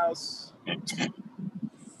house.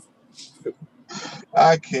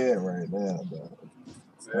 I can't right now, though.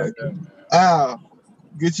 Al,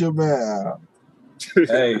 get your man out.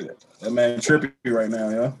 Hey, that man trippy right now,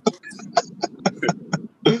 yo.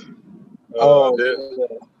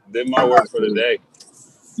 Did my work for the day.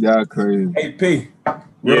 Y'all crazy. Hey, P,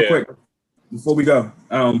 real quick, before we go,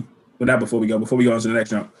 well, not before we go on to the next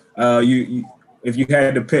jump, you if you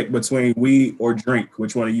had to pick between weed or drink,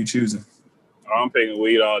 which one are you choosing? I'm picking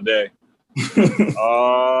weed all day.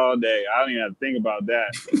 All day. I don't even have to think about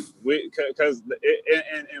that. Because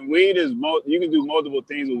weed is you can do multiple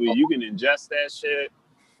things with weed. You can ingest that shit,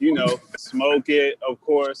 you know, smoke it, of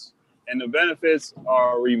course, and the benefits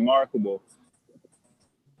are remarkable.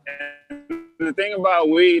 And the thing about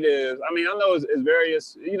weed is, I mean, I know it's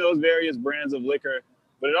various brands of liquor,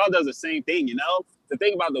 but it all does the same thing, you know? The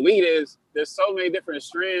thing about the weed is there's so many different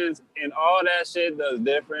strands and all that shit does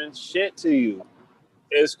different shit to you.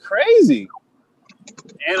 It's crazy.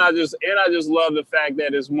 And I just love the fact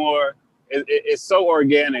that it's more, it's so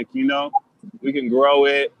organic, you know? We can grow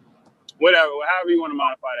it, whatever, however you want to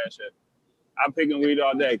modify that shit. I'm picking weed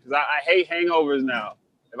all day because I hate hangovers now.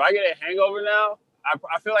 If I get a hangover now, I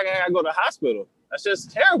feel like I gotta go to the hospital. That's just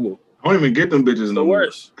terrible. I don't even get them bitches no more. The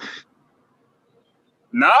worst.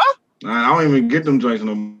 Nah? I don't even get them joints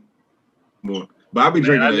no more. But I be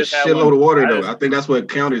drinking a shitload of water, though. I think that's what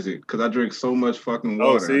counters it, because I drink so much fucking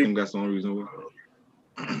water. I think that's the only reason why.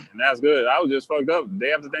 And that's good. I was just fucked up the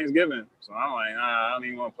day after Thanksgiving. So I'm like, I don't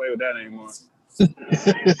even want to play with that anymore.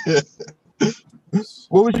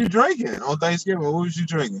 What was you drinking on Thanksgiving? What was you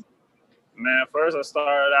drinking? Man, first I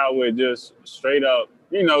started out with just straight up,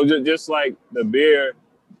 you know, just like the beer.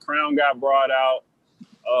 Crown got brought out.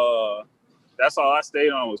 That's all I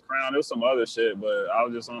stayed on was Crown. There was some other shit, but I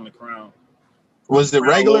was just on the Crown. Was it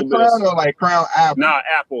regular Crown or like Crown Apple? Nah,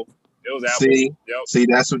 Apple. It was Apple. See,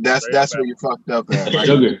 that's where you fucked up at. Right?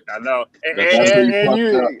 Sugar. I know. And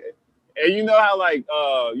you know how like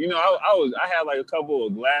I had like a couple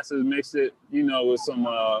of glasses, mixed it, you know, with some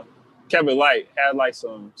kept it light, had like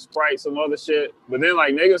some Sprite, some other shit. But then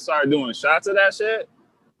like niggas started doing shots of that shit.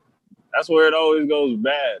 That's where it always goes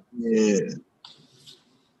bad. Yeah.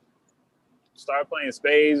 Start playing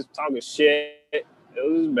spades, talking shit. It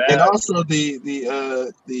was bad. And also the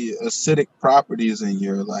acidic properties in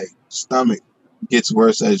your like stomach gets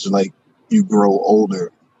worse as like you grow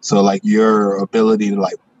older. So like your ability to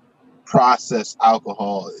like process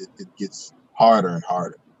alcohol, it gets harder and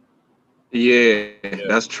harder. Yeah,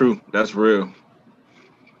 that's true. That's real.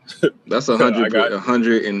 That's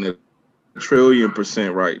 100 and a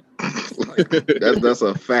trillion% right. Like, that's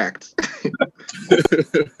a fact.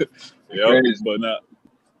 Yep, but not.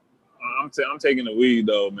 I'm taking the weed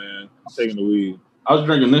though, man. I'm taking the weed. I was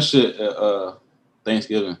drinking this shit at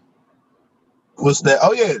Thanksgiving. What's that?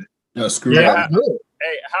 Oh yeah. No, screw that.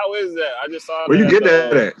 Hey, how is that? I just saw. Where you get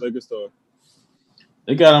that at? Liquor store.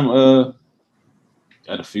 They got them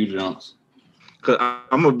at a few junks. Cause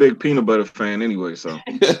I'm a big peanut butter fan anyway, so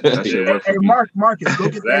that shit work for me. Marcus, go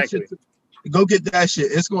get that shit. Go get that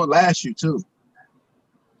shit. It's gonna last you too.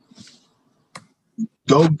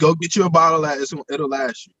 Go get you a bottle of that. It'll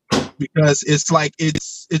last you because it's like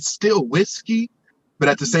it's still whiskey, but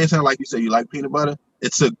at the same time, like you said, you like peanut butter.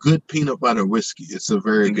 It's a good peanut butter whiskey. It's a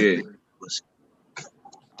very good whiskey.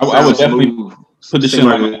 I would definitely put this shit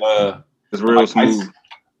like on it's real smooth.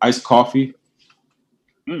 Iced coffee.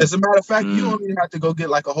 As a matter of fact, you don't even have to go get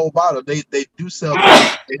like a whole bottle. They do sell. They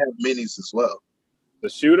have minis as well. The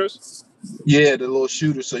shooters. Yeah, the little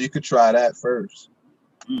shooters. So you could try that first.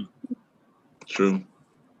 True.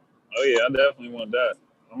 Oh yeah, I definitely want that.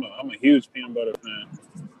 I'm a huge peanut butter fan.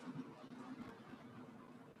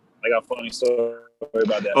 I got a funny story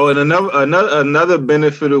about that. Oh, and another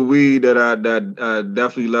benefit of weed that I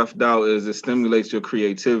definitely left out is it stimulates your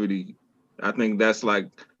creativity. I think that's like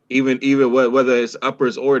even whether it's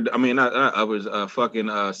uppers or not uppers, fucking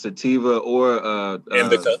sativa or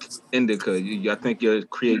indica. I think your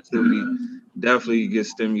creativity definitely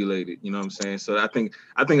gets stimulated. You know what I'm saying? So I think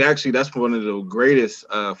actually that's one of the greatest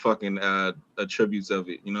fucking attributes of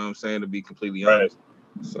it. You know what I'm saying? To be completely honest.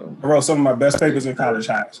 So I wrote some of my best papers in college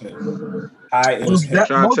high. I'm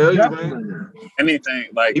trying to tell you, man. Anything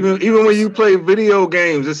like even when you play video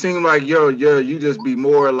games, it seems like you just be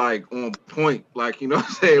more like on point. Like, you know what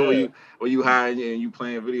I'm saying? Yeah. When you high and you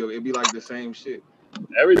playing video, it'd be like the same shit.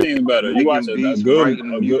 Everything's better. You watch beats, writing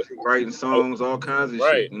music, writing songs, all kinds of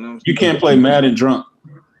shit. You know what I'm saying? You can't play Madden drunk.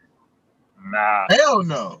 Nah. Hell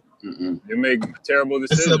no. You make terrible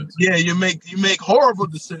decisions. You make horrible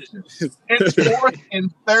decisions. It's 4th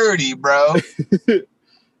and 30, bro. Hey,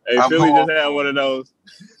 Philly just had one of those.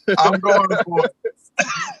 I'm going for it.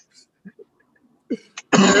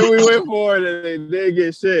 And we went for it and they didn't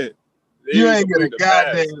get shit. You ain't get a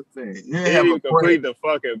goddamn thing. You didn't even complete the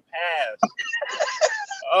fucking pass.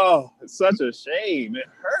 Oh, it's such a shame. It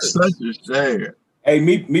hurts. Such a shame. Hey,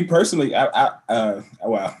 me personally, I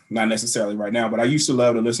well, not necessarily right now, but I used to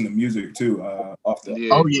love to listen to music too. Off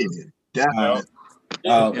the Oh yeah, definitely.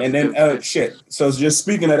 And then shit. So just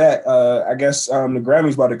speaking of that, I guess the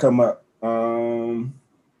Grammys about to come up. Oh,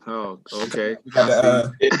 okay. We got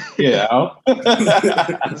the,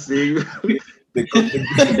 see the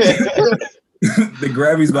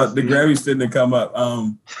Grammys fitting to come up.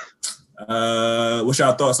 What's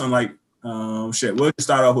y'all thoughts on like shit? We'll just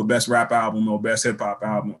start off with best rap album or best hip hop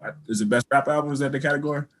album. Is it best rap album? Is that the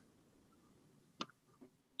category?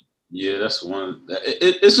 Yeah, that's one.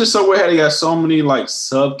 It's just so weird how they got so many like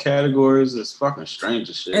subcategories. It's fucking strange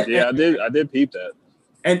as shit. Yeah, I did peep that.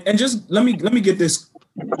 And just let me get this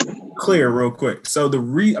clear real quick. So the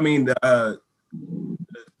Grammy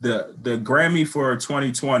for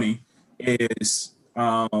 2020 is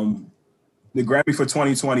the Grammy for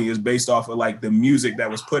 2020 is based off of like the music that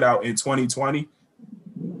was put out in 2020.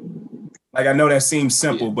 Like I know that seems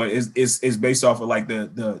simple, but it's based off of like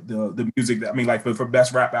the music that like for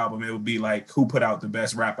best rap album, it would be like who put out the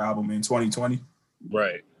best rap album in 2020.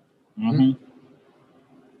 Right. Mm-hmm.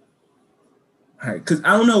 All right, because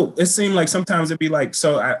I don't know. It seemed like sometimes it'd be like,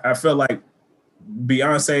 so I feel like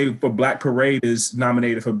Beyonce for Black Parade is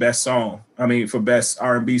nominated for best song. I mean, for best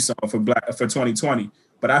R&B song for 2020.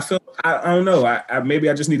 But I feel I don't know. I maybe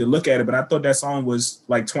I just need to look at it. But I thought that song was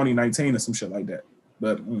like 2019 or some shit like that.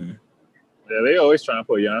 But yeah, they always trying to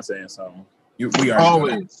put Beyonce in something. We are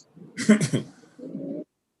always.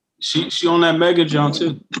 She on that Mega John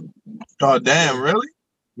too. Oh damn! Really?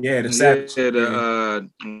 Yeah, the Savage.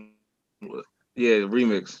 Yeah, the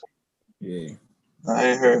remix. Yeah, I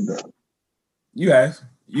ain't heard that. You have.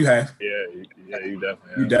 Yeah, you definitely have.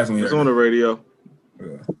 You definitely. It's on the radio.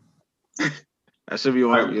 Yeah. I should be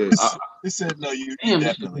on. Yeah. He said no. You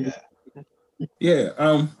definitely have.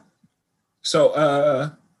 Yeah. So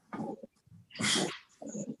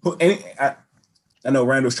I know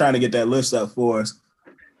Randall's trying to get that list up for us.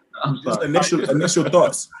 Just initial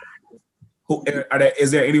thoughts.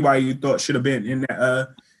 Is there anybody you thought should have been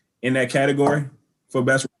in that category for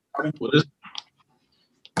best rap? Well,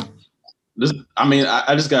 this I mean,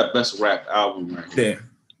 I just got best rap album right here.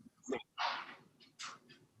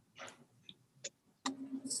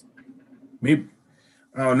 Maybe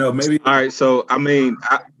I don't know. Maybe. All right. So I mean,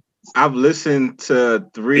 I've listened to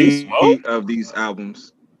 3 of these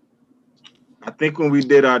albums. I think when we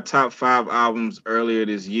did our top 5 albums earlier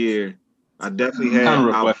this year, I definitely had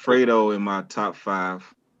Alfredo in my top 5.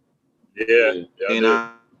 Yeah. And I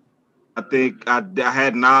think I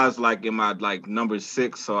had Nas like in my like number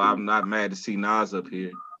 6, so I'm not mad to see Nas up here.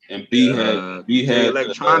 And B had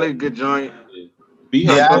Electronica good joint. B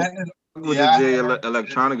had with the J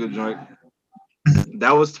Electronica joint.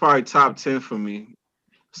 That was probably top 10 for me.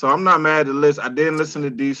 So I'm not mad at the list. I didn't listen to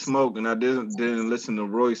D Smoke and I didn't listen to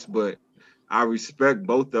Royce, but I respect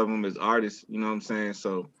both of them as artists. You know what I'm saying?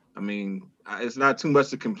 So I mean, it's not too much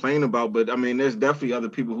to complain about, but I mean, there's definitely other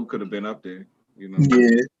people who could have been up there. You know?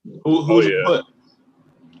 Yeah. Who would you put?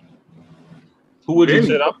 Who would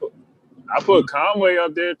you put? I put Conway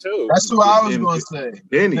up there too. That's who I was gonna say.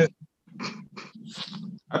 Benny.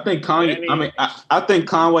 I think Kanye. I mean, I think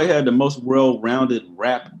Conway had the most well-rounded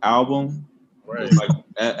rap album. Right. Like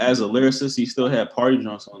as a lyricist, he still had party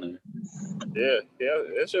drunks on there. Yeah,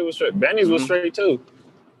 that shit was straight. Benny's was straight too.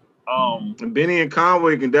 Benny and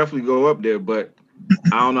Conway can definitely go up there, but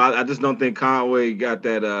I don't know. I just don't think Conway got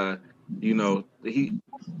that. He.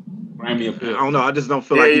 Grammy appeal. I don't know. I just don't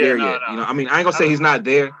feel like he's there yet. No. You know, I mean, I ain't gonna say he's not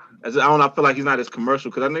there. I feel like he's not as commercial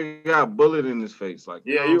because I nigga got a bullet in his face. Like,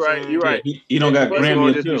 yeah, you're right. You're right. He don't got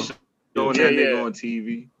Grammy appeal. Showing that nigga on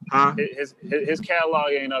TV, huh? His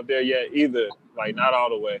catalog ain't up there yet either. Like, not all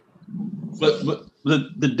the way. But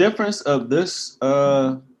the difference of this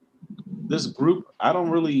this group, I don't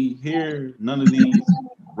really hear none of these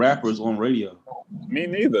rappers on radio. Me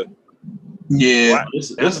neither. Yeah, That's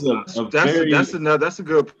a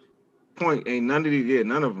good point. Ain't none of these. Yeah,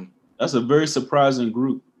 none of them. That's a very surprising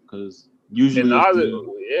group because usually,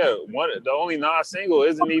 the only Nas single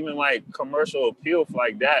isn't even like commercial appeal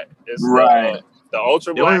like that. It's right. The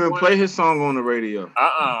Ultra They Black. don't even play his song on the radio.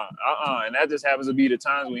 And that just happens to be the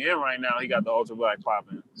times we in right now. He got the Ultra Black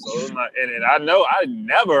popping. So it's not. And I know I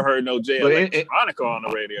never heard no Jay Electronica on the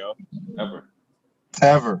radio.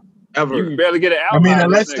 Ever. You can barely get an album. I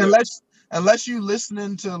mean, unless you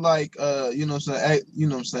listening to like like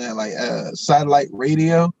satellite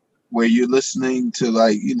radio where you're listening to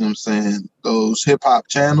like those hip hop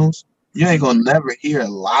channels, you ain't gonna never hear a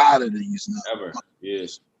lot of these now. Ever.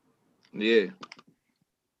 Yes. Yeah.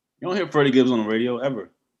 You don't hear Freddie Gibbs on the radio ever.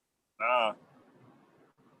 Nah.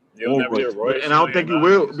 You'll never hear Royce. And I don't think you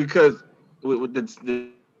will because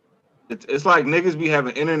it's like niggas be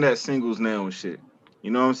having internet singles now and shit.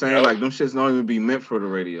 You know what I'm saying? Yep. Like them shits don't even be meant for the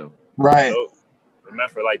radio. Right. So, they're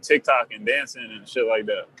meant for like TikTok and dancing and shit like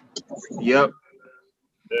that. Yep.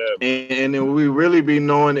 Yeah. And then we really be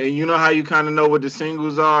knowing, and you know how you kind of know what the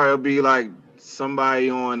singles are? It'll be like somebody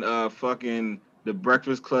on fucking The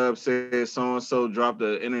Breakfast Club says so-and-so dropped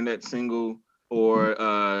the internet single, or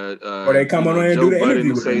they come on and do the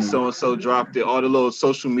interview. Say so-and-so dropped it. All the little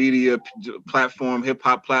social media platform,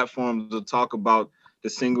 hip-hop platforms will talk about the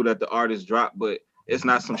single that the artist dropped, but it's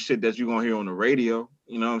not some shit that you're going to hear on the radio.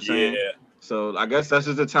 You know what I'm saying? Yeah. So I guess that's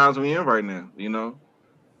just the times we're in right now, you know?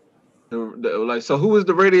 So who is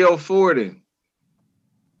the radio for then?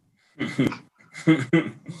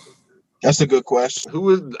 That's a good question. Who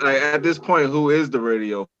is at this point? Who is the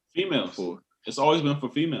radio? Females. For? It's always been for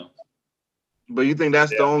females. But you think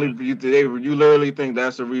that's the only? You literally think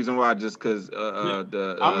that's the reason why? Just because I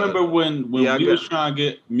remember when we was trying to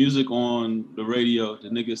get music on the radio, the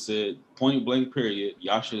nigga said point blank period,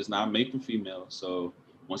 y'all shit is not made for females. So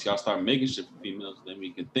once y'all start making shit for females, then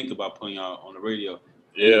we can think about putting y'all on the radio.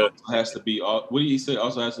 Yeah, it has to be. What did he say?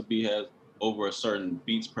 Also has to be has over a certain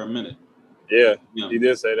beats per minute. Yeah, he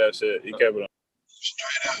did say that shit. He kept it on.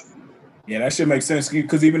 Straight up. Yeah, that shit makes sense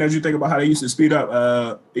because even as you think about how they used to speed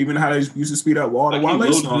up, even how they used to speed up all the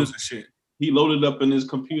Wale songs and shit. He loaded up in his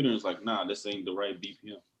computer and was like, nah, this ain't the right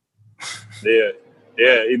BPM. Yeah,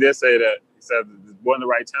 he did say that. He said it wasn't the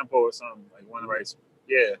right tempo or something. Like one of the right.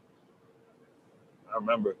 Yeah, I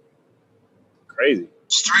remember. Crazy.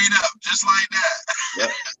 Straight up, just like that. Yep.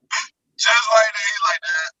 Just like that, he like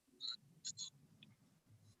that.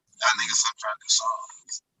 That nigga stop trying to do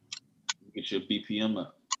songs. Get your BPM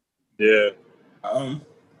up. Yeah.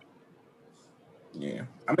 Yeah.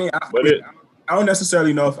 I mean, I don't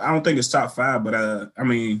necessarily know if I don't think it's top 5, but I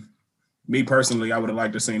mean, me personally, I would have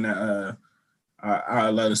liked to seen that. I'd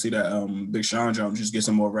love to see that Big Sean jump just get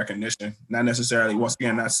some more recognition. Not necessarily, once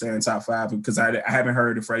again, not saying top 5 because I haven't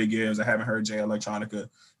heard the Freddie Gibbs, I haven't heard Jay Electronica,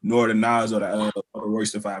 nor the Nas or the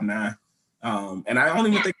Royce the 5'9". And I don't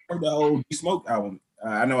even think I heard the old D-Smoke album.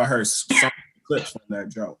 I know I heard some clips from that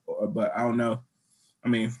jump, but I don't know. I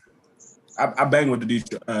mean, I bang with the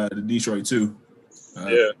Detroit too.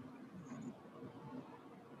 Yeah.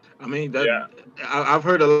 I mean, I've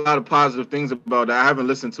heard a lot of positive things about that. I haven't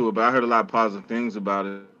listened to it, but I heard a lot of positive things about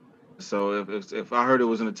it. So if I heard it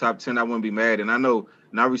was in the top 10, I wouldn't be mad. And I know,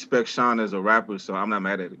 and I respect Sean as a rapper, so I'm not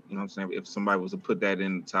mad at it. You know what I'm saying? If somebody was to put that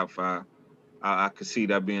in the top 5, I could see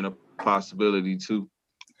that being a possibility too.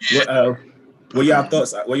 What y'all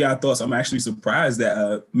thoughts? I'm actually surprised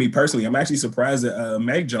that me personally, I'm actually surprised that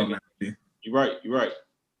Meg jumped out there. You're right.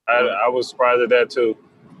 I was surprised at that too.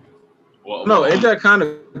 Well, no, ain't that kind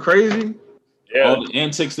of crazy? Yeah. All the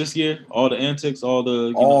antics this year, because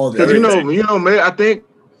you know, Meg. I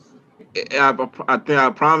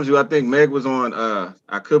promise you, I think Meg was on.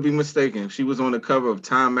 I could be mistaken. She was on the cover of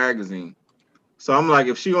Time magazine. So I'm like,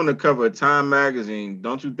 if she on the cover of Time magazine,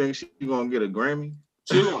 don't you think she gonna get a Grammy?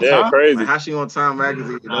 Yeah, crazy. Like, how she on Time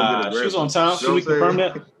magazine? Don't get a She was Grammy? on Time. Should we confirm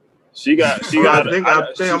that? She got. I think I'm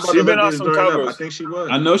about She to been look on this some joint up. covers. I think she was.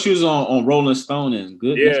 I know she was on Rolling Stone and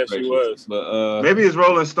goodness Yeah, gracious. she was. But Maybe it's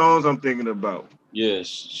Rolling Stones I'm thinking about. yeah,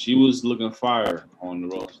 she was looking fire on the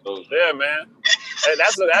Rolling Stones. Yeah, man. Hey,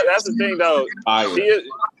 that's the thing though. Fire. She is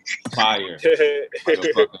fire. Like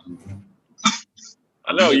a fucking,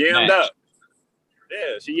 I know, yammed up.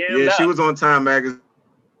 Yeah, she yammed up. She was on Time magazine.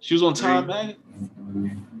 She was on Time magazine.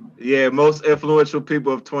 Yeah, most influential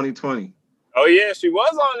people of 2020. Oh yeah, she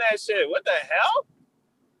was on that shit. What the hell?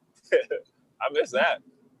 I missed that.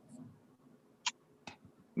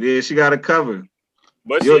 Yeah, she got a cover.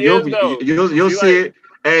 But you'll she see it.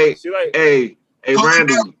 Hey, hey,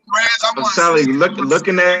 Randall. I'm telling you,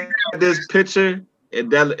 looking at this picture, it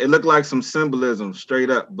looked like some symbolism straight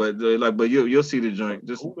up. But you'll see the joint.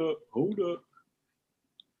 Just hold up.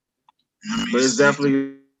 But it's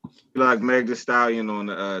definitely like Meg Thee Stallion on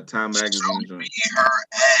the Time magazine joint.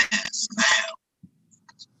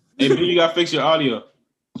 Hey, B, you gotta fix your audio.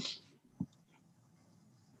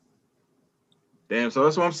 Damn, so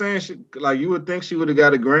that's what I'm saying. You would think she would have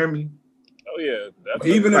got a Grammy. Oh yeah,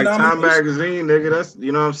 even like Time magazine, nigga. That's,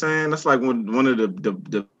 you know what I'm saying. That's like one of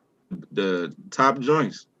the top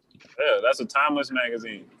joints. Yeah, that's a timeless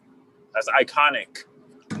magazine. That's iconic.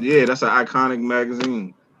 Yeah, that's an iconic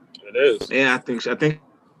magazine. It is. And I think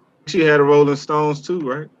she had a Rolling Stones too,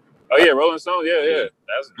 right? Oh yeah, Rolling Stones. Yeah.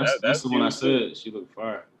 That's the one I said. She looked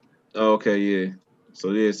fire. Oh, okay, yeah.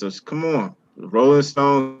 So come on, Rolling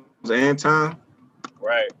Stones and Time.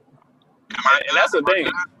 Right. And that's the thing.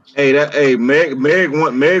 Hey, Meg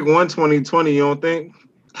won 2020. You don't think?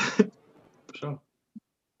 Sure.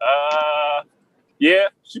 Yeah,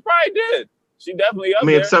 she probably did. She definitely up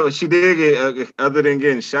there. So she did get other than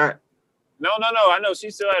getting shot. No. I know she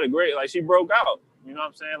still had a great, she broke out. You know what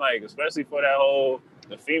I'm saying? Like, especially for that whole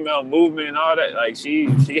the female movement and all that. Like, she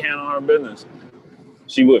handled her business.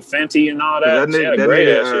 She with Fenty and all that. She had a great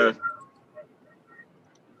ass shit.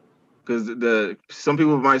 Because some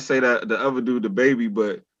people might say that the other dude, the baby,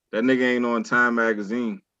 but that nigga ain't on Time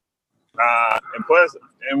magazine. And plus,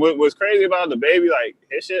 and what's crazy about the baby, like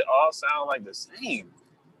his shit all sound like the same.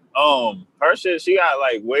 Her shit, she got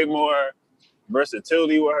like way more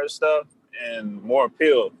versatility with her stuff and more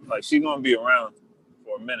appeal. Like she's gonna be around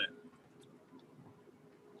for a minute.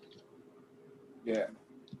 Yeah,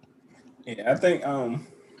 I think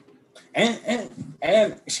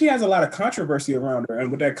and she has a lot of controversy around her,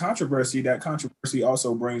 and with that controversy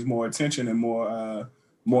also brings more attention and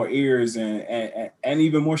more ears and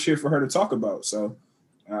even more shit for her to talk about. So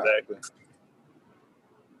exactly.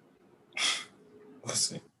 Let's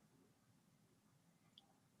see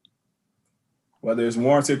whether it's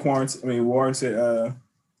warranted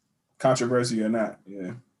controversy or not.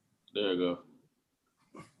 Yeah, there you go.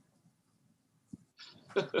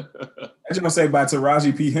 I just want to say by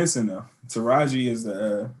Taraji P. Henson though. Taraji is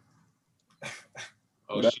the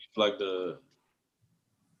she's like the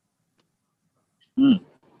Did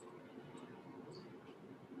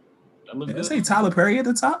I say Tyler Perry at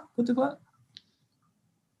the top? What the fuck?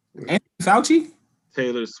 Anthony Fauci?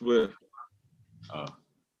 Taylor Swift.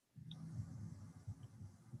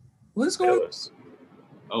 What's going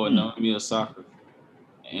on? And Naomi Osaka.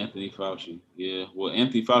 Anthony Fauci. Yeah. Well,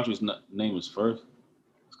 Anthony Fauci's name is first.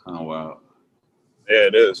 Kind of wild. Yeah,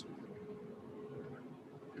 it is.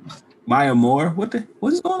 Maya Moore, what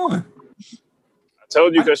is going on? I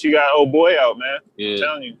told you because she got old boy out, man. Yeah. I'm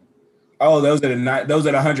telling you. Oh, those are the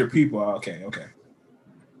 100 people. Okay.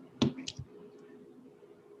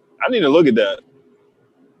 I need to look at that.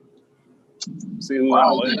 See who's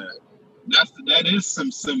all in there. That is some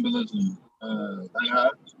symbolism. Oh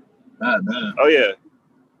yeah.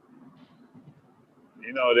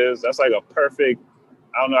 You know it is. That's like a perfect.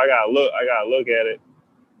 I don't know. I gotta look at it.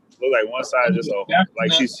 Look like one side just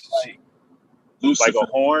like she's like a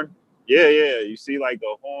horn. Yeah. You see like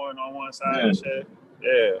the horn on one side and shit.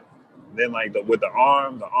 Yeah. Then like with the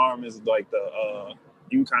arm is like the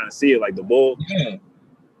you kind of see it like the bull. Yeah.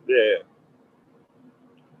 Yeah.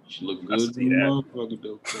 She look good. See that.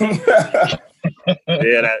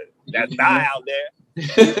 Yeah, that thigh out there.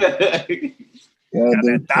 Got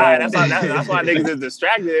that thigh. That's why niggas is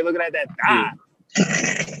distracted. They looking at that thigh.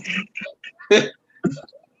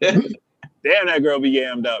 Damn, that girl be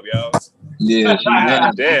yammed up, yo. Yeah.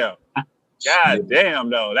 God damn,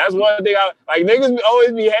 though. That's one thing niggas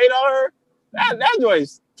always be hating on her. That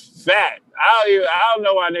joint's fat. I don't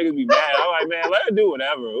know why niggas be mad. I'm like, man, let her do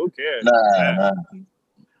whatever. Who cares? Nah.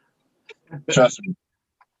 Trust me.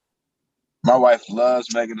 My wife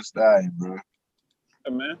loves Megan Thee Stallion, bro.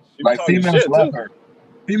 Yeah, man. Females love her.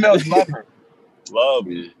 Females love her. Love.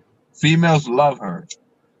 Females love her.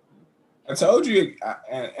 I told you,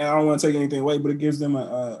 and I don't want to take anything away, but it gives them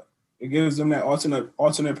that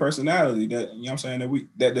alternate personality that, you know what I'm saying,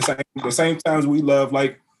 that the same times we love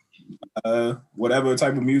like whatever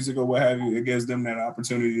type of music or what have you, it gives them that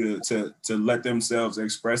opportunity to let themselves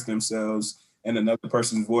express themselves in another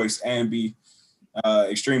person's voice and be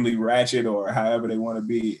extremely ratchet or however they want to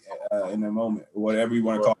be in the moment, whatever you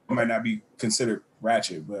want to call it. It might not be considered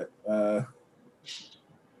ratchet, but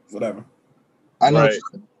whatever. I know. Right.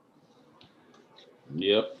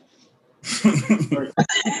 Yep.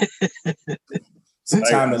 It's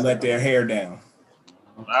time to let their hair down.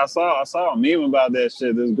 I saw a meme about that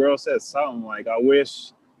shit. This girl said something like, I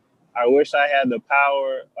wish I had the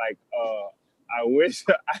power. Like, I wish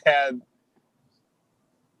I had.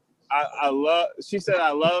 I love. She said,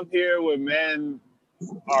 I love here when men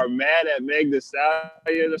are mad at Meg Thee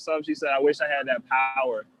Stallion or something. She said, I wish I had that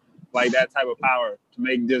power, like that type of power to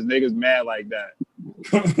make just niggas mad like that.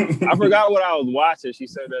 I forgot what I was watching. She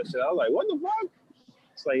said that shit. I was like, what the fuck?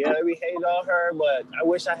 It's like, yeah, we hate on her, but I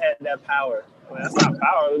wish I had that power. I mean, that's not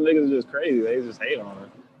power. Those niggas are just crazy. They just hate on her.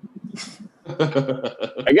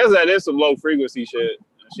 I guess that is some low frequency shit.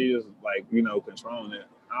 She just like, controlling it.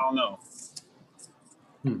 I don't know.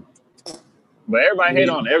 But everybody hate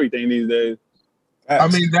on everything these days. I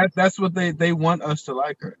mean, that's what they want us to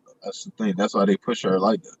like her. That's the thing. That's why they push her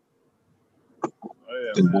like that.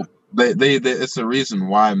 Oh, yeah, they it's a reason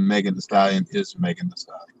why Megan Thee Stallion is Megan Thee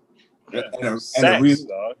Stallion. Yeah. And the reason,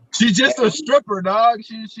 dog. She's just a stripper, dog.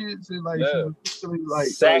 She like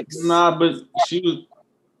sex. Nah, but she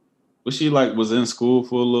was in school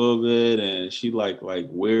for a little bit, and she like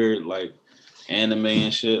weird like anime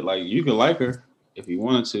and shit. Like you could like her if you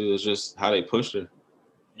wanted to. It's just how they pushed her.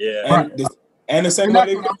 Yeah. And the same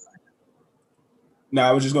way they. No,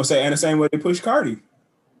 I was just gonna say, and the same way they push Cardi.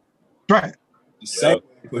 Right. The same way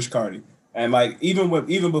they push Cardi, and like even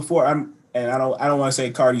before I don't want to say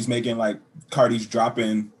Cardi's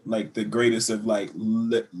dropping like the greatest of like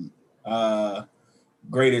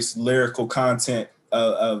greatest lyrical content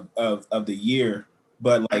of the year,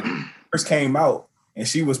 but like first came out and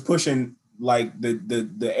she was pushing like the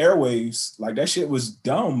airwaves, like that shit was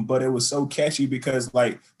dumb, but it was so catchy because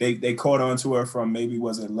like they caught on to her from maybe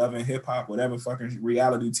was it Love and Hip Hop, whatever fucking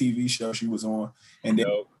reality TV show she was on, and then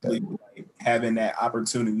like, having that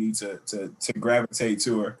opportunity to gravitate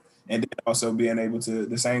to her, and then also being able to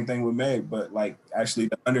the same thing with Meg, but like actually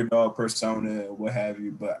the underdog persona, what have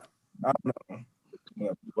you. But I don't know.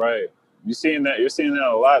 But, right. You're seeing that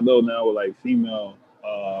a lot though now with like female,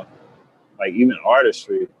 like even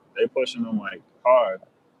artistry. They pushing them like hard,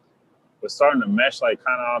 but starting to mesh like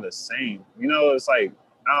kind of all the same. It's like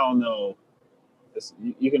I don't know.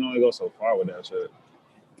 You can only go so far with that shit.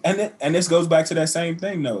 And this goes back to that same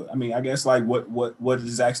thing though. I mean, I guess like what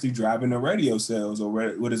is actually driving the radio sales or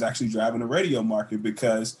what is actually driving the radio market?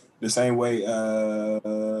 Because the same way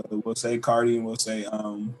we'll say Cardi and we'll say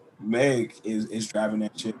Meg is driving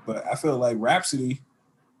that shit, but I feel like Rhapsody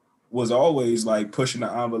was always like pushing the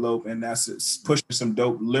envelope, and that's pushing some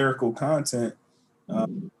dope lyrical content. I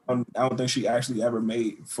don't think she actually ever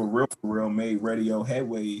made for real made radio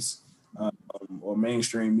headways or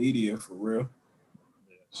mainstream media for real.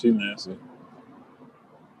 Yeah, she nasty.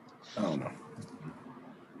 I don't know.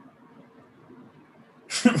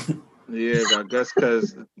 Yeah, I guess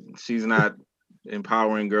because she's not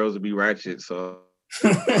empowering girls to be ratchet, so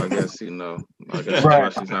I guess that's why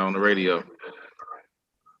she's not on the radio.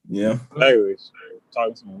 Yeah. Anyways,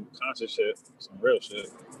 talking some conscious shit, some real shit.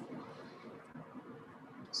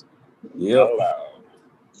 Yeah.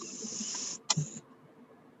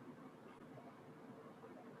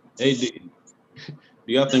 Hey, do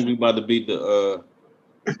y'all think we about to beat the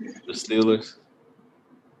Steelers?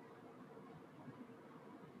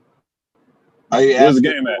 Are you Where's the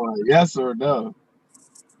asking game at? Yes or no?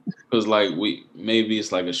 Because like maybe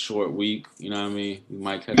it's like a short week. You know what I mean? We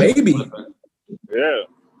might catch Maybe. Yeah.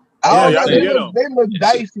 I y'all don't can know. They look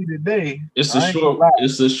dicey today. It's a short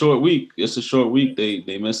week. It's a short week.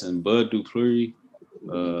 They missing Bud Dupree.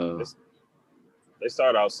 They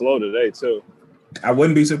started out slow today too. I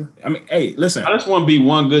wouldn't be super. I mean, hey, listen. I just want to be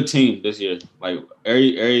one good team this year. Like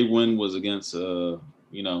every win was against a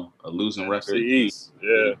losing record. East.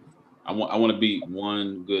 Yeah. I want to be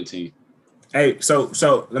one good team. Hey, so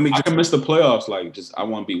let me. I can miss the playoffs. Like, I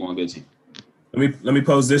want to be one good team. Let me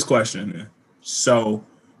pose this question. So,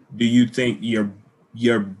 do you think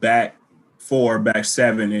your back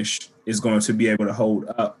 7-ish is going to be able to hold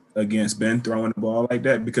up against Ben throwing the ball like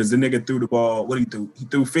that? Because the nigga threw the ball. What he threw? He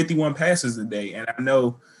threw 51 passes a day, and I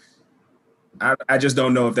know. I just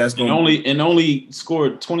don't know if that's going. And only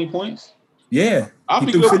scored 20 points. Yeah, I'll he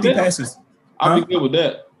be threw good with 50 that. passes. I'll be good with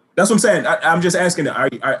that. That's what I'm saying. I'm just asking,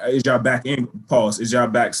 is y'all back in? Pause. Is y'all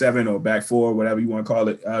back 7 or back 4, whatever you want to call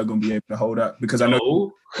it, going to be able to hold up? Because I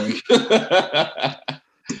know.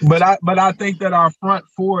 But I think that our front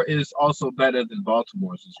 4 is also better than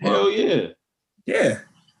Baltimore's as well. Hell yeah.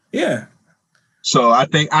 Yeah. So I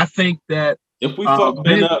think that if we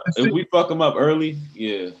fuck them up early,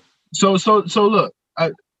 yeah. So look,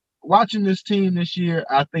 watching this team this year,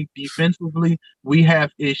 I think defensively we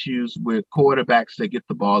have issues with quarterbacks that get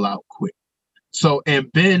the ball out quick. So,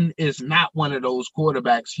 and Ben is not one of those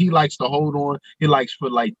quarterbacks. He likes to hold on. He likes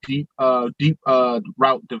for like deep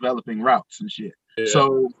route developing routes and shit. Yeah.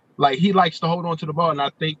 So like he likes to hold on to the ball. And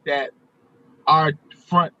I think that our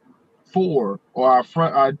front 4 or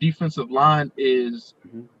our defensive line is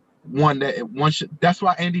that's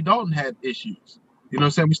why Andy Dalton had issues. You know what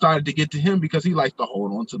I'm saying? We started to get to him because he likes to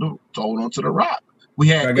hold on to the rock.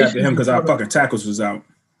 I got to him because our fucking tackles was out.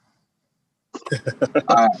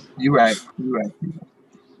 You're right.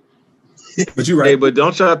 But you're right. Hey, but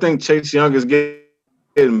don't y'all think Chase Young is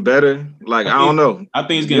getting better? Like I don't know. I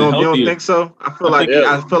think he's getting healthier. You don't think so? I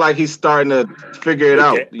feel like he's starting to figure it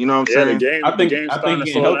out. You know what I'm saying? I think he's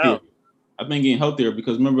getting healthier. I think getting healthier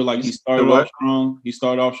because remember, like he started off strong. He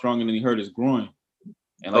started off strong and then he hurt his groin.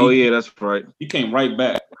 And like, that's right. He came right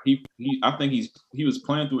back. I think he was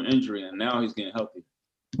playing through injury and now he's getting healthy.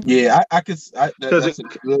 Yeah, that's a good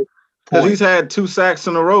point. Because he's had 2 sacks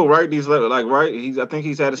in a row, right? I think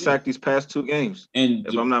he's had a sack these past 2 games, and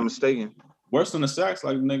if I'm not mistaken. Worse than the sacks,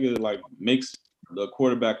 like nigga, like makes the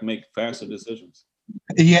quarterback make faster decisions.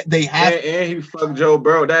 Yeah, they have. And he fucked Joe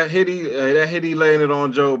Burrow. That hit he laying it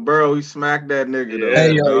on Joe Burrow. He smacked that nigga.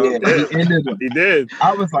 He ended him. He did.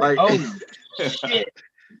 I was like oh shit.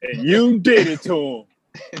 And you did it to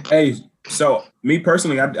him. Hey, so me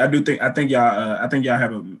personally, I think y'all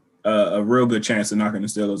have a real good chance of knocking the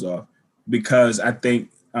Steelers off because I think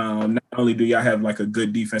not only do y'all have like a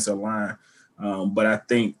good defensive line, but I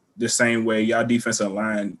think the same way y'all defensive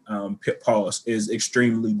line pause is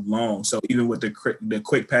extremely long. So even with the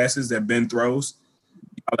quick passes that Ben throws,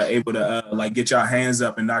 y'all are able to like get y'all hands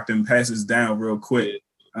up and knock them passes down real quick.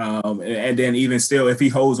 And then even still, if he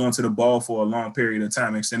holds onto the ball for a long period of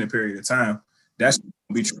time, extended period of time, that's going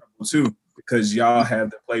to be trouble too because y'all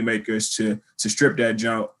have the playmakers to strip that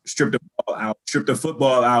jump, strip the ball out, strip the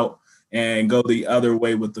football out, and go the other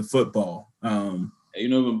way with the football. You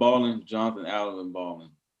know, been balling. Jonathan Allen been balling.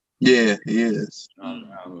 Yeah, he is.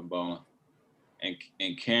 Jonathan Allen been balling,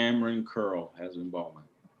 and Cameron Curl has been balling.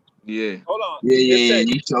 Yeah. Hold on. Yeah.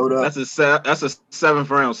 He showed up. That's a 7th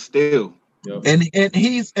round steal. Yep. And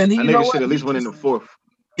he you know what? Should at least win in the 4th.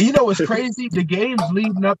 You know what's crazy? The games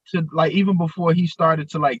leading up to like even before he started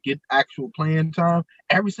to like get actual playing time,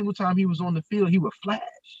 every single time he was on the field, he would flash.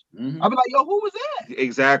 Mm-hmm. I'd be like, yo, who was that?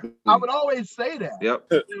 Exactly. I would always say that.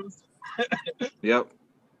 Yep. Yep.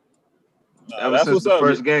 Ever since the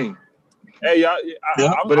first game. Hey, y'all.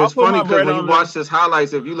 But it's funny because when you watch his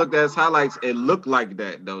highlights, if you looked at his highlights, it looked like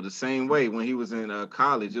that though. The same way when he was in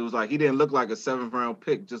college, it was like he didn't look like a 7th round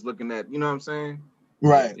pick. Just looking at, you know what I'm saying?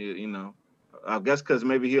 Right. You know, I guess because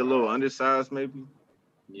maybe he a little undersized, maybe.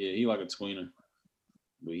 Yeah, he like a tweener.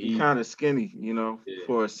 But he kind of skinny, you know,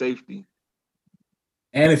 for a safety.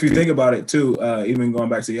 And if you think about it too, even going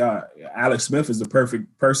back to y'all, Alex Smith is the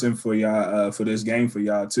perfect person for y'all for this game for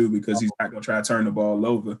y'all too, because he's not gonna try to turn the ball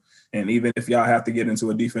over. And even if y'all have to get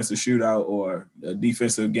into a defensive shootout or a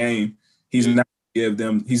defensive game, he's not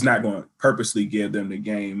going to purposely give them the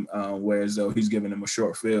game. Whereas though he's giving them a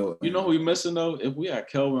short field. You know who we missing though? If we had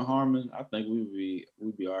Kelvin Harmon, I think we'd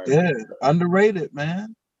be all right. Yeah, underrated,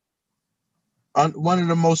 man. One of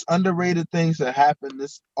the most underrated things that happened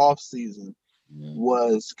this offseason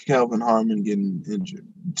was Kelvin Harmon getting injured.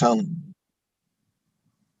 I'm telling you.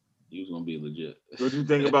 He was gonna be legit. What do you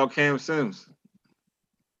think about Cam Sims?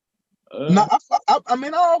 No, I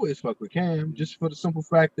mean I always fuck with Cam just for the simple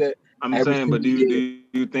fact that I'm saying, but do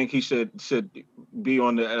you think he should be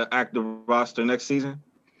on the active roster next season?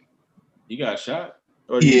 He got shot,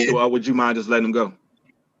 or would you mind just letting him go?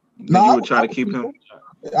 No, you would try to keep him.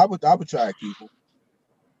 I would try to keep him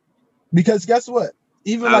because guess what?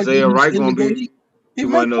 Even Isaiah like Wright gonna be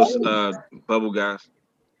one of those bubble guys.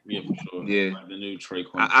 Yeah, for sure. Yeah, like the new Trey.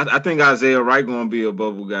 I think Isaiah Wright gonna be a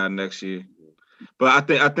bubble guy next year.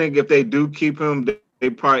 But I think if they do keep him, they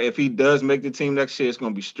probably if he does make the team next year, it's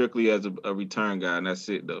gonna be strictly as a return guy, and that's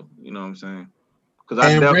it though. You know what I'm saying? Because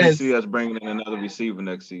I definitely see us bringing in another receiver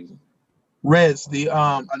next season. Rez, the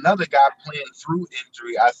another guy playing through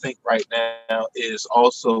injury, I think right now is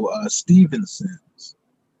also Stevenson.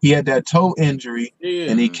 He had that toe injury,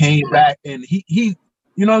 and he came back, and he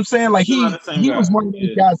You know what I'm saying? Like he was guy. one of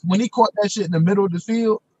those guys when he caught that shit in the middle of the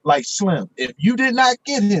field, like Slim. If you did not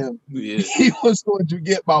get him, he was going to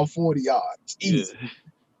get about 40 yards. Easy.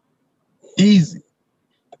 Easy.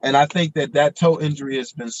 And I think that toe injury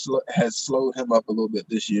has slowed him up a little bit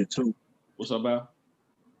this year too. What's up, Al?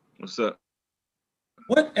 What's up?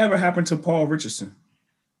 Whatever happened to Paul Richardson?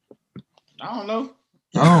 I don't know.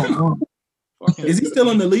 Is he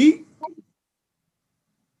still in the league?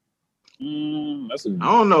 I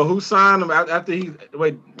don't know who signed him after he.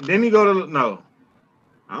 Wait, didn't he go to? No,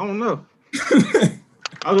 I don't know.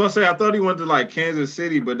 I was gonna say I thought he went to like Kansas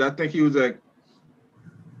City, but I think he was at.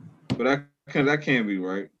 But that can't be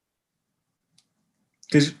right.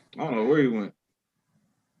 Cause I don't know where he went.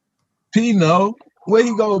 P, no, where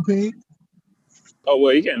he go, P? Oh,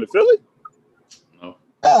 well, he came to Philly? No.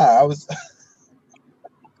 I was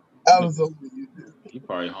hoping you did. He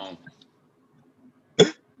probably home.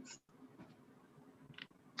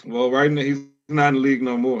 Well, right now he's not in the league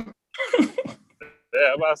no more. Yeah,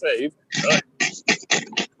 I'm about to say.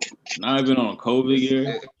 Not even on a COVID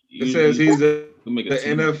year. It says he's the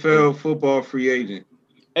NFL football free agent.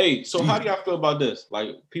 Hey, so how do y'all feel about this?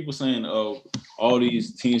 Like people saying, "Oh, all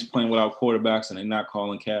these teams playing without quarterbacks and they're not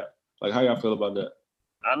calling cap." Like, how y'all feel about that?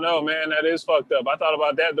 I know, man. That is fucked up. I thought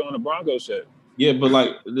about that during the Broncos shit. Yeah, but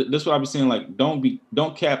like this is what I've been saying. Like,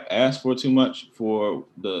 don't cap ask for too much for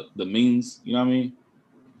the means. You know what I mean?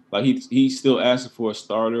 Like he's still asking for a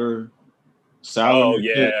starter salary. Oh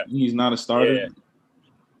yeah, he's not a starter. Yeah.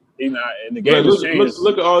 He's not. And the game has changed.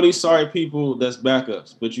 Look at all these sorry people that's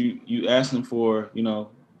backups, but you asking for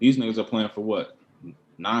these niggas are playing for what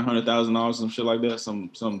 $900,000 some shit like that, some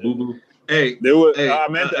boo boo. Hey, I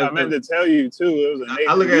meant to tell you too. It was a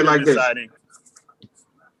I look at it like this. Sighting.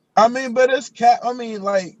 I mean, but it's cap. I mean,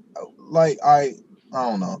 like I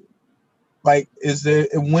don't know. Like, is there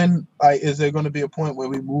going to be a point where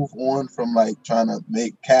we move on from like trying to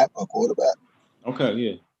make Cap a quarterback? Okay,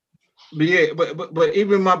 yeah. But yeah, but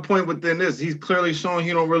even my point within this, he's clearly showing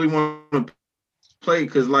he don't really want to play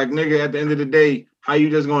because, like, nigga, at the end of the day, how you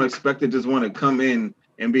just gonna expect to just want to come in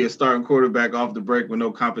and be a starting quarterback off the break with no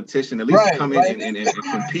competition? At least come in and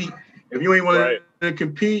compete. If you ain't willing to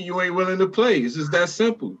compete, you ain't willing to play. It's just that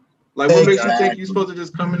simple. Like, what makes you think you're supposed to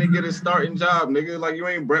just come in and get a starting job, nigga? Like, you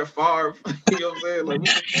ain't Brett Favre. You know what I'm saying?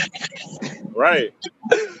 Like, right.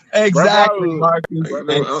 Exactly, Marcus.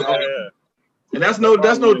 Exactly. And that's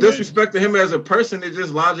no disrespect to him as a person. It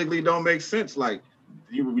just logically don't make sense. Like,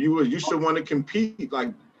 you should want to compete.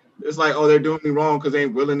 Like, it's like, oh, they're doing me wrong because they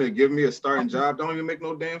ain't willing to give me a starting job. Don't even make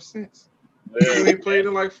no damn sense. Yeah. He ain't played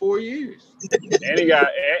in like 4 years. And he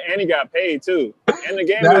got paid too. And the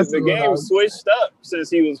game switched up since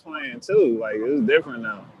he was playing too. Like, it's different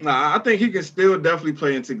now. Nah, I think he can still definitely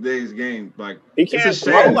play in today's game. Like, he can't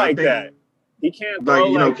throw like that. He can't throw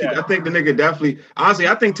like that. I think the nigga definitely, honestly,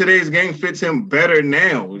 I think today's game fits him better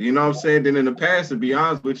now, you know what I'm saying, than in the past, to be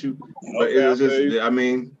honest with you. But it was just, I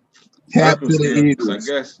mean, Cap to the Eagles, I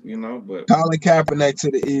guess, but Colin Kaepernick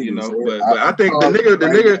to the Eagles, but I think the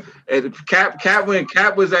nigga Cap when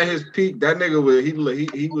Cap was at his peak, that nigga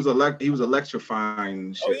was electrifying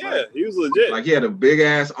and shit. Oh yeah, like, he was legit. Like, he had a big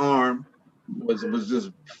ass arm, was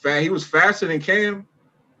just fast. He was faster than Cam.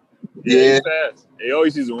 Yeah, he's fast. He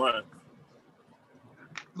always used to run.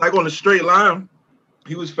 Like, on the straight line,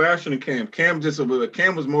 he was faster than Cam. Cam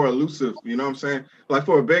was more elusive, you know what I'm saying? Like,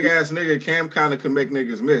 for a big ass nigga, Cam kind of can make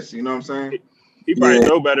niggas miss, you know what I'm saying? He probably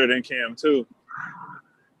throw better than Cam too.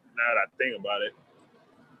 Now that I think about it.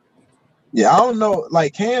 Yeah, I don't know.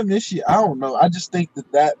 Like, Cam this year, I don't know. I just think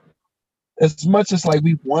that as much as like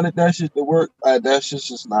we wanted that shit to work, that shit's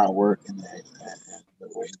just not working. The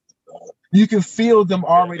way you can feel them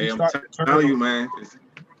already starting to turn. You, man.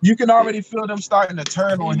 You can already feel them starting to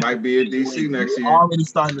turn on him. He might be in DC next year. Already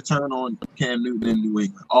starting to turn on Cam Newton in New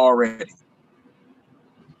England. Already.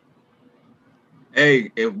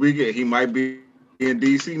 Hey, he might be in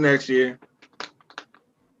DC next year.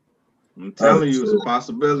 I'm telling you, it's a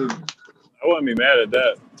possibility. I wouldn't be mad at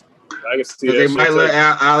that. I can see they might let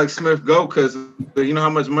Alex Smith go because you know how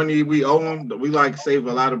much money we owe him. We like save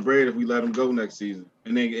a lot of bread if we let him go next season,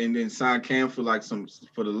 and then sign Cam for like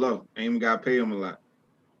for the low. Ain't even got to pay him a lot.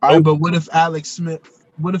 All right, but what if Alex Smith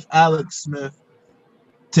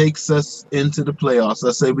takes us into the playoffs?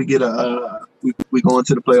 Let's say we get we go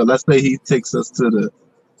into the playoffs. Let's say he takes us to the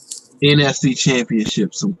NFC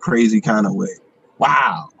Championship some crazy kind of way.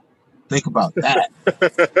 Wow. Think about that.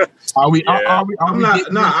 I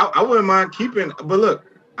wouldn't mind keeping, but look,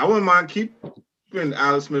 I wouldn't mind keeping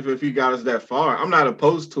Alex Smith if he got us that far. I'm not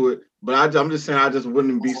opposed to it, but I'm just saying I just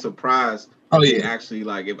wouldn't be surprised. Actually,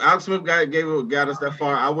 like, if Alex Smith got us that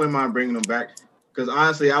far, I wouldn't mind bringing him back. Because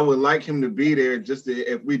honestly, I would like him to be there. Just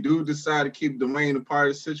if we do decide to keep Dwayne a part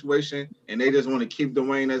of the situation, and they just want to keep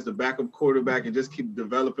Dwayne as the backup quarterback and just keep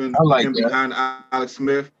developing him behind Alex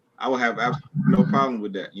Smith, I would have absolutely no problem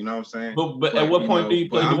with that. You know what I'm saying? But at what point do you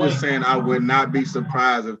play But I'm Dwayne? just saying I would not be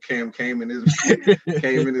surprised if Cam came in this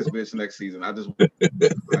bitch next season. I just want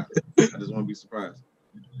to be surprised.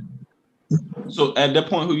 So at that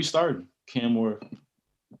point, who you starting? Cam or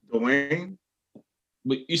Dwayne?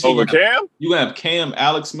 But you see, Cam? You gonna have Cam,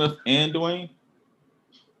 Alex Smith, and Dwayne?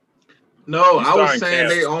 No, I was saying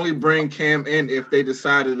they only bring Cam in if they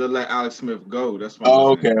decided to let Alex Smith go. That's what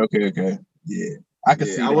I'm saying. Okay. Yeah, I can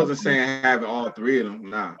see. I wasn't saying having all three of them.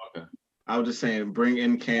 Nah. Okay. I was just saying bring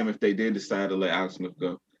in Cam if they did decide to let Alex Smith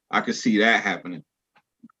go. I could see that happening.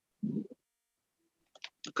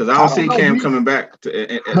 Because I don't see Cam coming back to New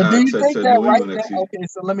England next season. Okay,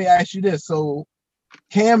 so let me ask you this. So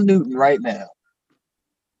Cam Newton right now,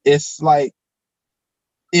 it's like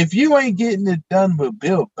if you ain't getting it done with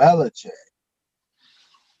Bill Belichick,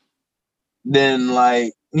 then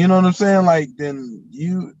like, you know what I'm saying? Like then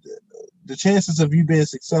the chances of you being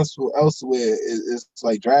successful elsewhere is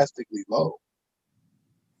like drastically low.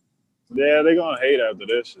 Yeah, they're gonna hate after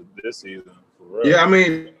this season. For real. Yeah, I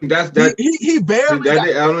mean that's that. He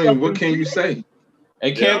barely. I mean, what can you say?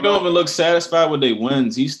 And Cam don't even look satisfied with their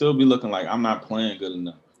wins. He still be looking like I'm not playing good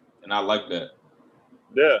enough, and I like that.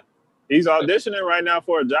 Yeah, he's auditioning right now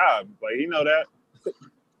for a job. Like he know that.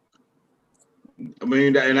 I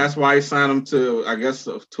mean, and that's why he signed him to, I guess,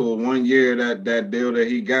 to a 1 year that deal that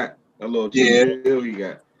he got, a little deal he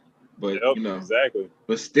got. But exactly.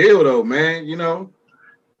 But still, though, man,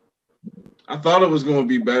 I thought it was going to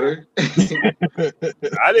be better.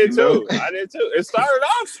 I did too. It started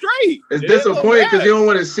off straight. It's disappointing because you don't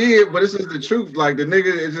want to see it, but it's just the truth. Like the nigga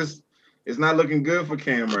is just, it's not looking good for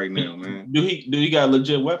Cam right now, man. Do he got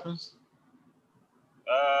legit weapons?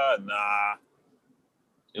 Nah.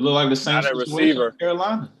 It looked like the same situation receiver.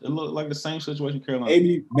 Carolina. It looked like the same situation Carolina.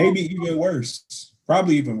 Maybe even worse.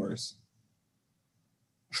 Probably even worse.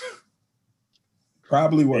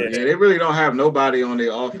 Probably worse. Yeah, they really don't have nobody on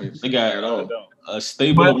their offense. They got at all. A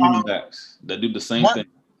stable of running backs that do the same thing.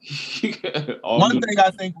 One thing I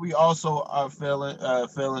think we also are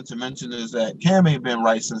failing to mention is that Cam ain't been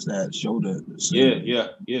right since that shoulder. Yeah.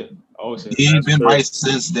 Always he ain't been right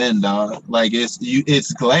since then, dog. Like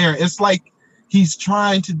it's glaring. It's like he's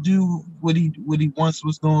trying to do what he once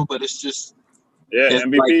was doing, but it's just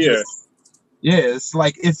MVP like year. It's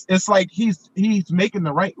like he's making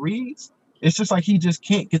the right reads. It's just like he just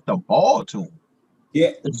can't get the ball to him.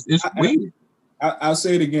 Yeah, it's weird. I'll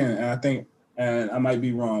say it again, and I think, and I might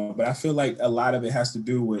be wrong, but I feel like a lot of it has to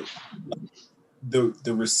do with the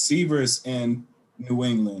receivers in New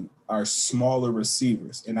England are smaller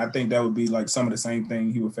receivers, and I think that would be like some of the same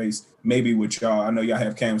thing he would face maybe with y'all. I know y'all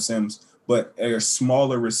have Cam Sims, but they're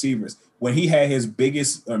smaller receivers. When he had his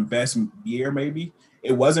biggest and best year, maybe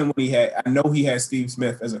it wasn't when he had. I know he had Steve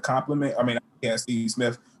Smith as a compliment. I mean, he had Steve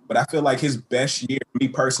Smith. But I feel like his best year, me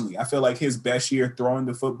personally, I feel like his best year throwing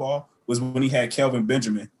the football was when he had Kelvin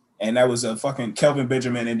Benjamin. And that was a fucking Kelvin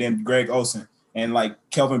Benjamin and then Greg Olsen. And like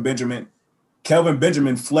Kelvin Benjamin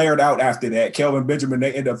flared out after that. Kelvin Benjamin,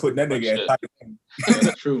 they ended up putting that nigga at tight end.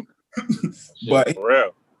 That's true.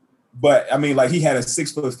 But I mean, like he had a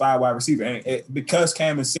 6'5" wide receiver. And because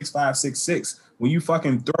Cam is 6'5", 6'6", when you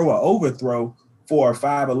fucking throw an overthrow for a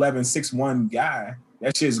 5'11", 6'1" guy,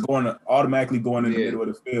 that shit's automatically going in the middle of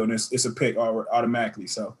the field. And it's a pick automatically.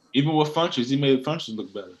 So even with Funches, he made Funches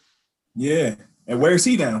look better. Yeah. And where's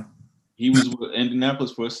he now? He was with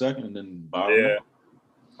Indianapolis for a second and then bottom. Yeah.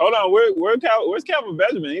 Hold on, where's Calvin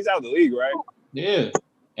Benjamin? He's out the league, right? Yeah.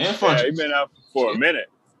 And Funches. Yeah, he's been out for a minute.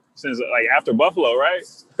 Since like after Buffalo, right?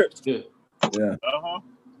 Yeah.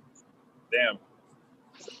 Damn.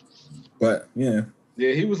 But yeah.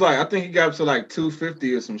 Yeah, he was like, I think he got up to like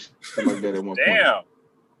 250 or some shit like that at one point. Damn.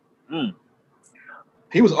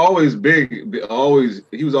 He was always big.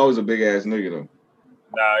 He was always a big ass nigga though.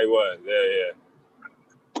 Nah, he was. Yeah.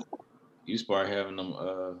 He was probably having them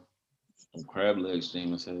crab legs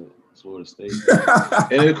Jameis had Florida State.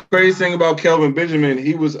 And the crazy thing about Kelvin Benjamin,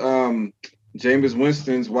 he was Jameis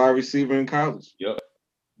Winston's wide receiver in college. Yep.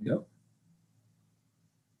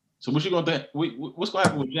 So what you gonna think? What's gonna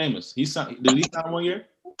happen with Jameis? Did he sign 1 year?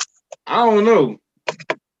 I don't know.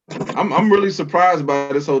 I'm really surprised by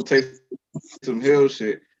this whole Taysom Hill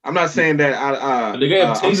shit. I'm not saying that I'm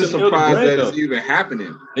just surprised that it's even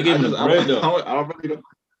happening. They gave him the bread though. I don't really know.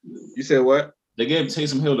 You said what? They gave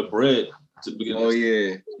Taysom Hill the bread to begin. Oh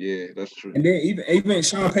yeah, that's true. And then even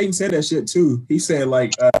Sean Payton said that shit too. He said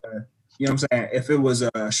like, you know what I'm saying? If it was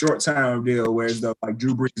a short time deal, whereas though like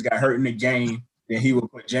Drew Brees got hurt in the game then he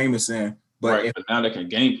would put Jameson. But but now they can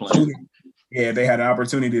game plan. Yeah, they had an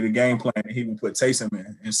opportunity to game plan, and he would put Taysom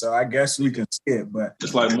in. And so I guess we can skip, but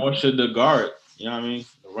it's like more shit to guard. You know what I mean?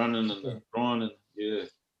 The running and the throwing and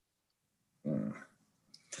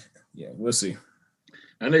yeah, we'll see.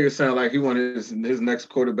 That nigga sound like he wanted his next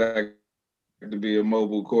quarterback to be a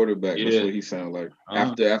mobile quarterback. Yeah. That's what he sound like.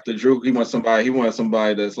 After Drew, he wants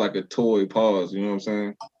somebody that's like a toy pause. You know what I'm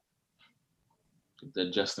saying?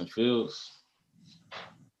 That Justin Fields.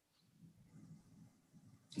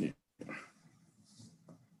 Yeah.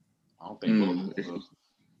 I don't think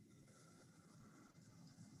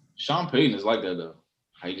Sean Payton is like that though.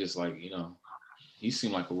 He just like, he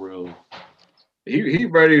seemed like a real. He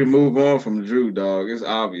ready to move on from Drew, dog. It's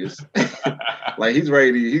obvious. Like he's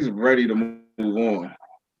ready to move on.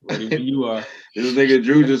 Ready when you are. This nigga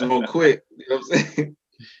Drew just won't quit. You know what I'm saying?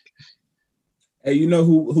 Hey, you know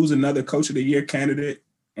who's another coach of the year candidate,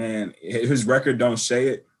 and his record don't say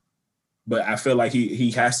it, but I feel like he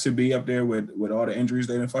has to be up there with all the injuries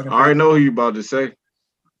they done fucking. I already know who you about to say.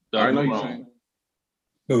 Doug I know Marrone. you saying.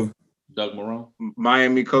 Who? Doug Marrone.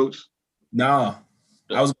 Miami coach. Nah,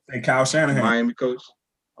 I was gonna say Kyle Shanahan. Miami coach.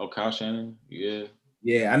 Oh, Kyle Shanahan. Yeah.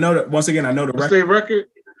 Yeah, I know that. Once again, I know the What's their record?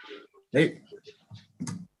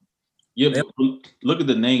 Yeah, but look at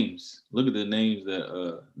the names. Look at the names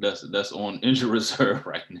that's on injury reserve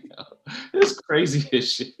right now. It's crazy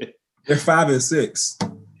as shit. They're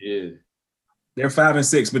 5-6. Yeah. They're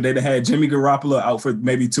 5-6, but they had Jimmy Garoppolo out for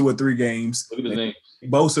maybe 2 or 3 games. Look at the names.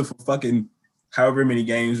 Bosa for fucking however many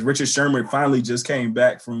games. Richard Sherman finally just came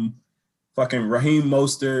back from fucking Raheem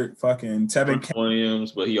Mostert, fucking Tevin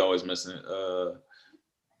Williams, but he always missing it.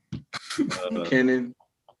 McKinnon.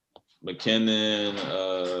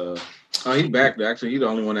 Oh, he back. Actually, he's the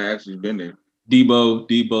only one that actually been there.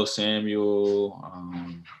 Debo Samuel,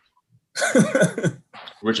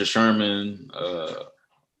 Richard Sherman,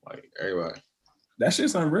 like everybody. That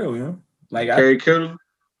shit's unreal, you know. Like Kerry Kittle.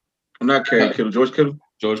 I'm not Kerry Kittle. George Kittle.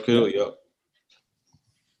 George Kittle.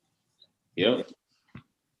 Yep.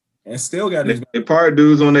 And still got his. They part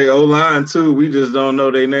dudes on their O line too. We just don't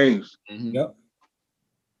know their names. Mm-hmm.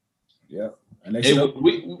 Yep. And they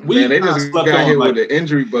they just got hit with the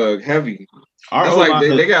injury bug heavy. That's like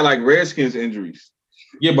they got like Redskins injuries.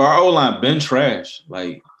 Yeah, but our O line been trash.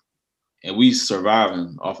 Like, and we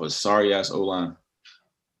surviving off a sorry ass O line.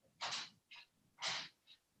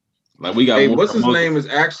 Like we got. Hey, what's his name is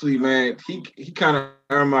actually, man? He kind of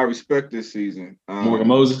earned my respect this season. Morgan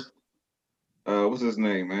Moses. What's his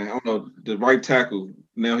name, man? I don't know. The right tackle.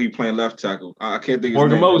 Now he playing left tackle. I can't think of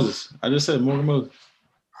Morgan his name. Moses. I just said Morgan Moses.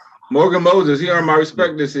 Morgan Moses, he earned my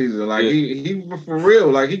respect this season. Like he for real.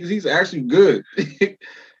 Like he's actually good.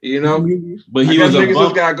 You know, but he was niggas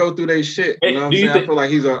just gotta go through their shit. You know what I'm saying? I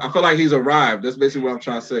feel like he's arrived. That's basically what I'm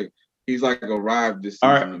trying to say. He's like arrived this season.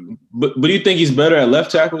 All right. But do you think he's better at left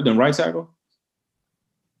tackle than right tackle?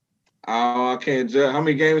 I can't judge. How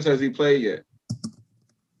many games has he played yet?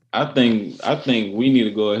 I think we need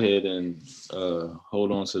to go ahead and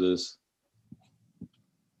hold on to this.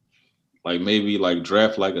 Like maybe like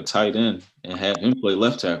draft like a tight end and have him play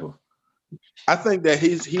left tackle. I think that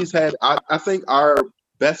he's had. I think our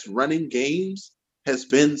best running games has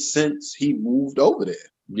been since he moved over there.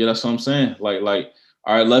 Yeah, that's what I'm saying. Like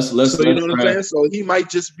all right, let's. So you know what I'm saying? So he might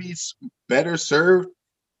just be better served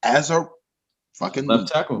as a fucking left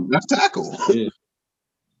tackle. Yeah.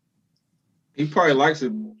 He probably likes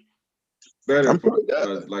it better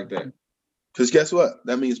like that. Because guess what?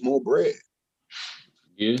 That means more bread.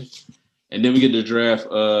 Yeah. And then we get to draft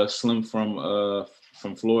Slim from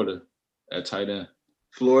Florida at tight end.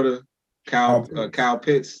 Florida, Kyle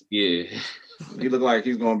Pitts. Yeah. He looked like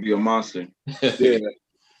he's gonna be a monster. Yeah.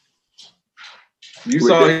 You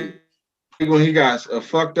saw him when he got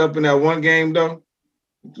fucked up in that one game though,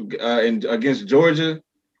 and against Georgia.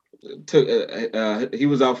 He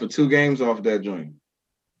was out for 2 games off that joint.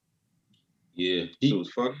 Yeah, he was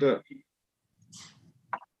fucked up.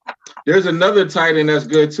 There's another tight end that's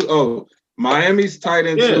good too. Oh, Miami's tight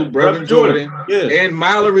end too, Brevin Jordan. Yeah, and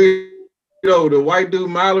Mallory. The white dude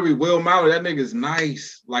Mallory, Will Mallory, that nigga's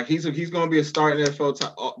nice. Like he's gonna be a starting NFL.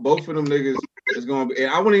 Both of them niggas is gonna be.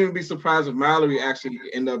 And I wouldn't even be surprised if Mallory actually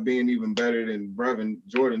end up being even better than Brevin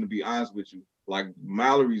Jordan. To be honest with you, like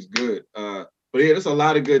Mallory's good. But yeah, there's a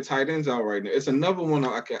lot of good tight ends out right now. It's another one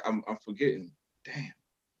I'm forgetting. Damn.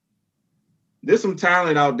 There's some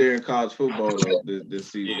talent out there in college football though,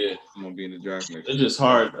 this season. Yeah. It's gonna be in the draft next year. It's just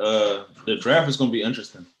hard. The draft is gonna be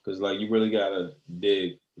interesting because like you really gotta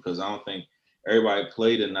dig because I don't think everybody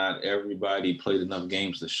played and not everybody played enough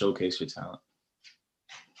games to showcase your talent.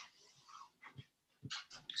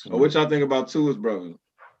 What y'all think about Tua's brother?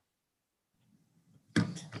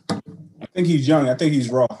 think he's young. I think he's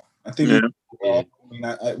raw. I think he's raw. Yeah.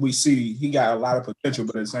 I mean, we see he got a lot of potential,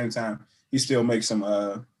 but at the same time, he still makes some.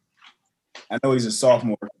 I know he's a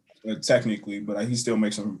sophomore technically, but he still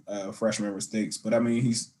makes some freshman mistakes. But I mean,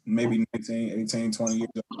 he's maybe 19, 18, 20 years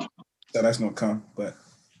old, so that's gonna come. But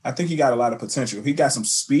I think he got a lot of potential. He got some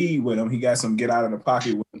speed with him. He got some get out of the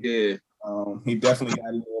pocket with him. Yeah. He definitely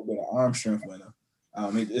got a little bit of arm strength with him.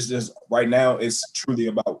 It's just right now, it's truly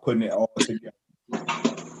about putting it all together.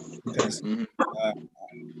 Because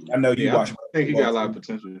I know you watch. I think he got a lot of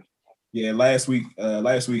potential. Yeah, last week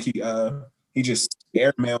he just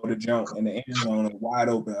airmailed the jump in the end zone, a wide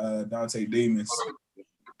open Dante Demons.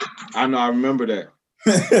 I know, I remember that.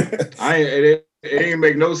 It didn't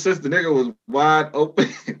make no sense. The nigga was wide open.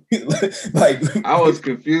 Like I was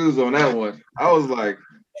confused on that one. I was like,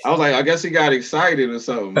 I guess he got excited or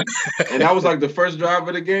something. And that was like the first drive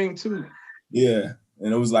of the game too. Yeah,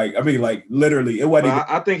 and it was like, I mean, like literally, it wasn't.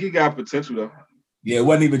 I think he got potential though. Yeah, it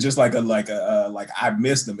wasn't even just like I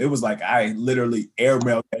missed him. It was like I literally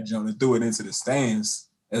airmailed that jump and threw it into the stands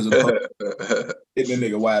as opposed to hitting the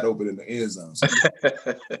nigga wide open in the end zone. So,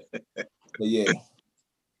 but yeah,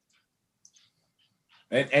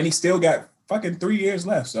 and he still got fucking 3 years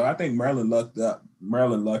left. So I think Maryland lucked up.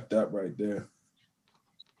 Maryland lucked up right there.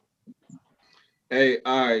 Hey,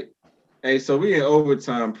 all right. Hey, so we in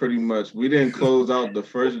overtime pretty much. We didn't close out the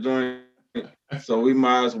first joint, so we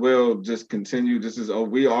might as well just continue.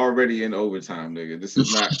 We already in overtime, nigga. This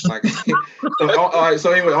is not like. So, all right.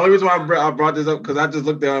 So anyway, only reason why I brought this up because I just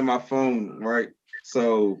looked down on my phone, right?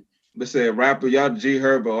 So let's say rapper, y'all G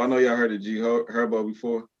Herbo. I know y'all heard of G Herbo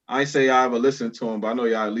before. I ain't say I ever listened to him, but I know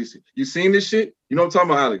y'all at least you seen this shit. You know what I'm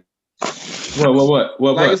talking about, Alex? What?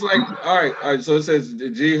 It's like, all right. So it says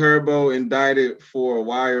G Herbo indicted for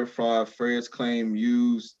wire fraud. Fred's claim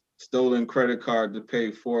used stolen credit card to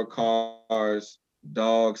pay 4 cars,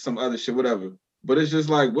 dogs, some other shit, whatever. But it's just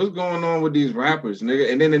like, what's going on with these rappers,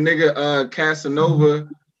 nigga? And then the nigga Casanova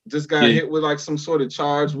just got hit with like some sort of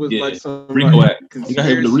charge with like some Rico Act.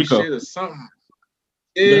 Conspiracy shit or something.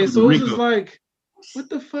 Yeah, so it's just like, what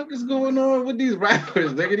the fuck is going on with these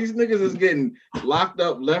rappers, nigga? These niggas is getting locked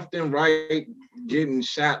up left and right, getting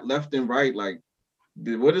shot left and right. Like,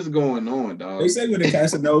 what is going on, dog? They say with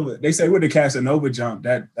the Casanova jump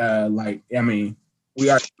that, we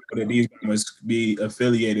are that these must be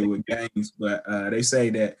affiliated with gangs, but they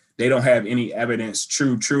say that they don't have any evidence,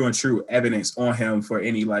 true evidence on him for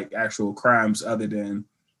any like actual crimes other than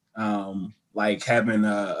like having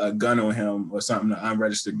a gun on him or something, an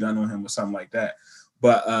unregistered gun on him or something like that.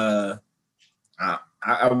 But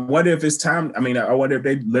I wonder if it's time. I mean, I wonder if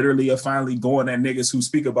they literally are finally going at niggas who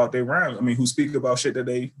speak about their rhymes. I mean, who speak about shit that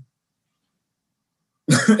they.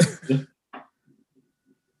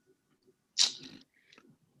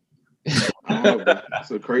 It's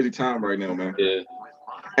a crazy time right now, man. Yeah.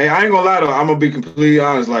 Hey, I ain't gonna lie though. I'm gonna be completely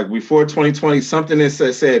honest. Like before 2020, something that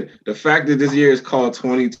said the fact that this year is called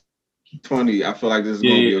 2020. I feel like this is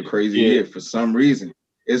gonna be a crazy year for some reason.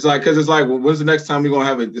 It's like, because it's like, well, when's the next time we're going to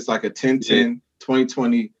have it? It's like a 10-10,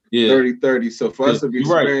 20-20, 30-30. So for us to be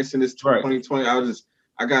experiencing this 2020,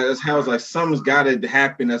 that's how it's like, something's got to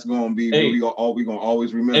happen that's going to be we're going to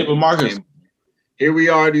always remember. Hey, but Marcus. And here we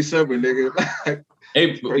are in December, nigga.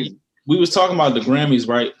 Hey, we was talking about the Grammys,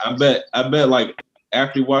 right? I bet like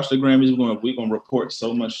after we watch the Grammys, we're gonna report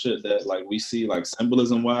so much shit that like we see like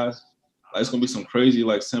symbolism wise. Like, it's going to be some crazy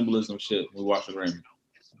like symbolism shit when we watch the Grammys.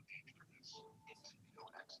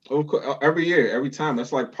 Every year, every time. That's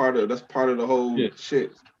part of the whole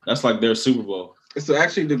shit. That's like their Super Bowl. So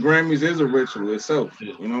actually, the Grammys is a ritual itself.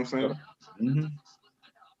 You know what I'm saying? Mm-hmm.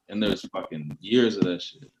 And there's fucking years of that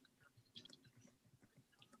shit.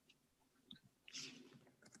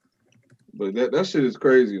 But that shit is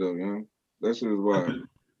crazy though, you know. That shit is wild.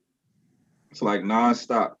 It's like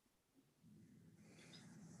nonstop.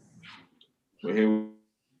 But here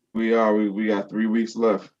we are. We got 3 weeks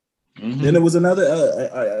left. Mm-hmm. Then there was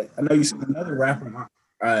another. I know you said another rapper.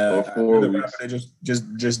 4 weeks. Rapper that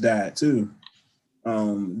just died too.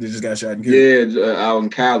 They just got shot and killed. Yeah, out in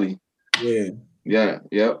Cali. Yeah.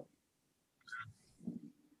 Yep.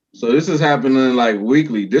 So this is happening like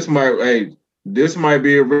weekly. This might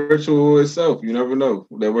be a ritual itself. You never know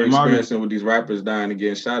that we're experiencing with these rappers dying and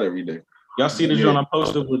getting shot every day. Y'all see the joint I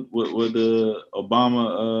posted with the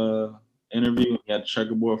Obama interview? He had the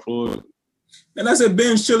checkerboard floor. And I said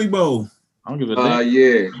Ben's Chili Bowl. I don't give a damn.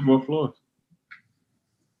 Yeah. Checkerboard floor.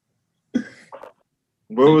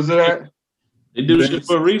 Where was it at? They do shit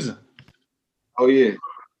for a reason. Oh yeah.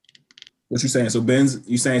 What you saying? So Ben's?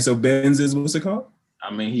 You saying so Ben's is what's it called?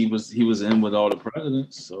 I mean, he was in with all the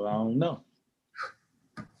presidents, so I don't know.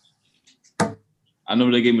 I know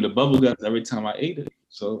they gave me the bubble guts every time I ate it.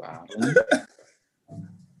 So I don't know.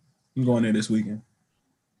 I'm going there this weekend.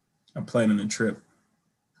 I'm planning a trip.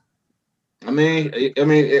 I mean,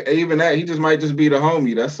 even that, he just might just be the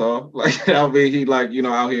homie. That's all. Like, I mean, he like,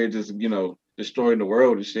 out here just, destroying the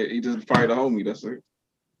world and shit. He just probably the homie. That's it.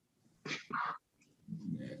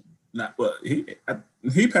 Not, but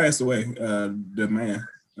he passed away. The man,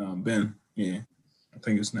 Ben. Yeah, I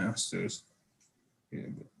think it's now. Yeah,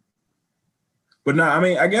 but no, I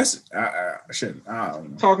mean, I guess I shouldn't. I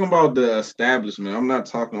don't know. Talking about the establishment. I'm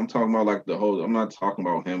talking about like the whole. I'm not talking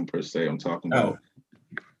about him per se. I'm talking about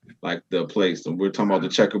like the place. We're talking about the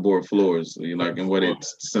checkerboard floors, like, and what it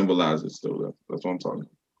symbolizes. So that's what I'm talking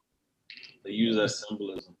about. They use that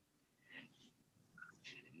symbolism.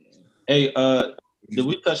 Hey, did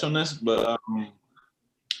we touch on this? But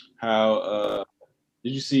how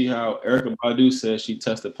did you see how Erykah Badu said she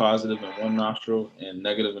tested positive in one nostril and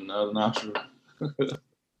negative in the other nostril?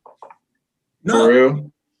 No. For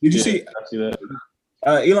real? Did you see? I see that.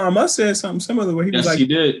 Elon Musk said something similar where he was like, he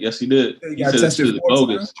did. Yes, he did. He said this shit is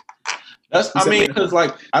bogus. Because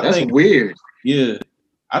like that's think weird. Yeah,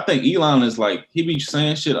 I think Elon is like he be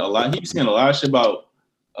saying shit a lot. He be saying a lot of shit about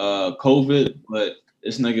COVID, but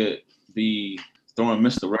this nigga be throwing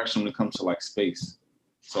misdirection when it comes to like space.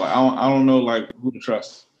 So I don't know like who to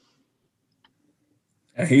trust.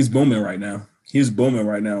 And he's booming right now. He's booming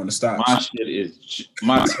right now in the stocks.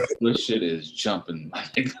 My Tesla shit is jumping.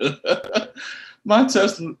 my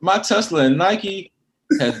Tesla and Nike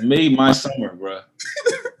has made my summer, bro.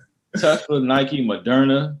 Tesla, Nike,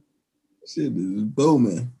 Moderna. Shit is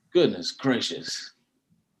booming. Goodness gracious.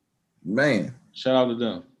 Man. Shout out to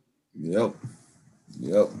them. Yep.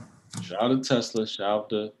 Shout out to Tesla. Shout out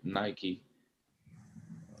to Nike.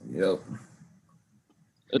 Yep.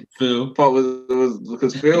 Phil. Was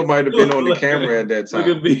because Phil might have been on the camera at that time.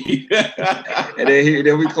 Look at me. And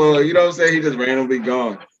then we close. You know what I'm saying? He just randomly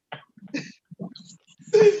gone.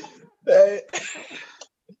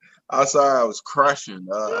 I'm sorry, I was crushing.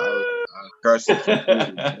 I was crushing.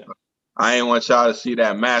 I ain't want y'all to see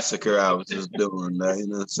that massacre I was just doing. You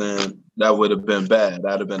know what I'm saying? That would have been bad.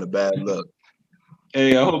 That'd have been a bad look.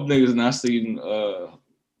 Hey, I hope niggas not eating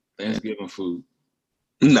Thanksgiving food.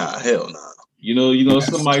 Nah, hell nah. You know,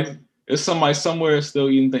 somebody somewhere still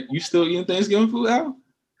eating. You still eating Thanksgiving food, Al?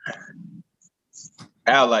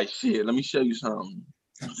 Al, like shit. Let me show you something.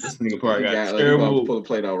 This nigga probably got terrible. Pull the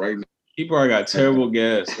plate out right now. He probably got terrible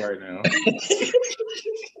gas right now.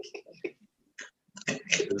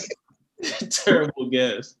 Terrible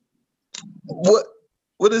gas. What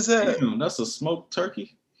is that? Damn, that's a smoked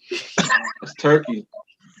turkey. That's turkey.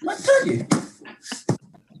 What turkey?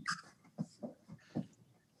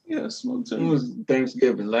 Yeah, smoked turkey. It was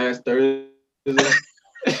Thanksgiving last Thursday.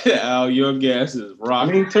 Al, your gas is rock.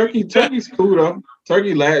 I mean, turkey's cool though. Turkey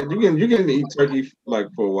you can eat turkey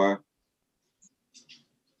like for a while.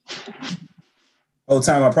 Whole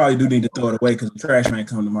time I probably do need to throw it away because the trash man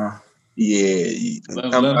come tomorrow. Yeah.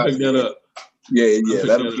 Let him pick that up. Yeah.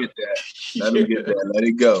 Let him get that. Let him get that. Let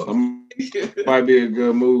it go. Might be a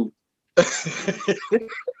good move.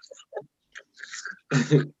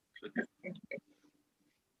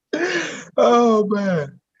 Oh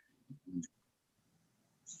man.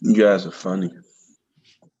 You guys are funny.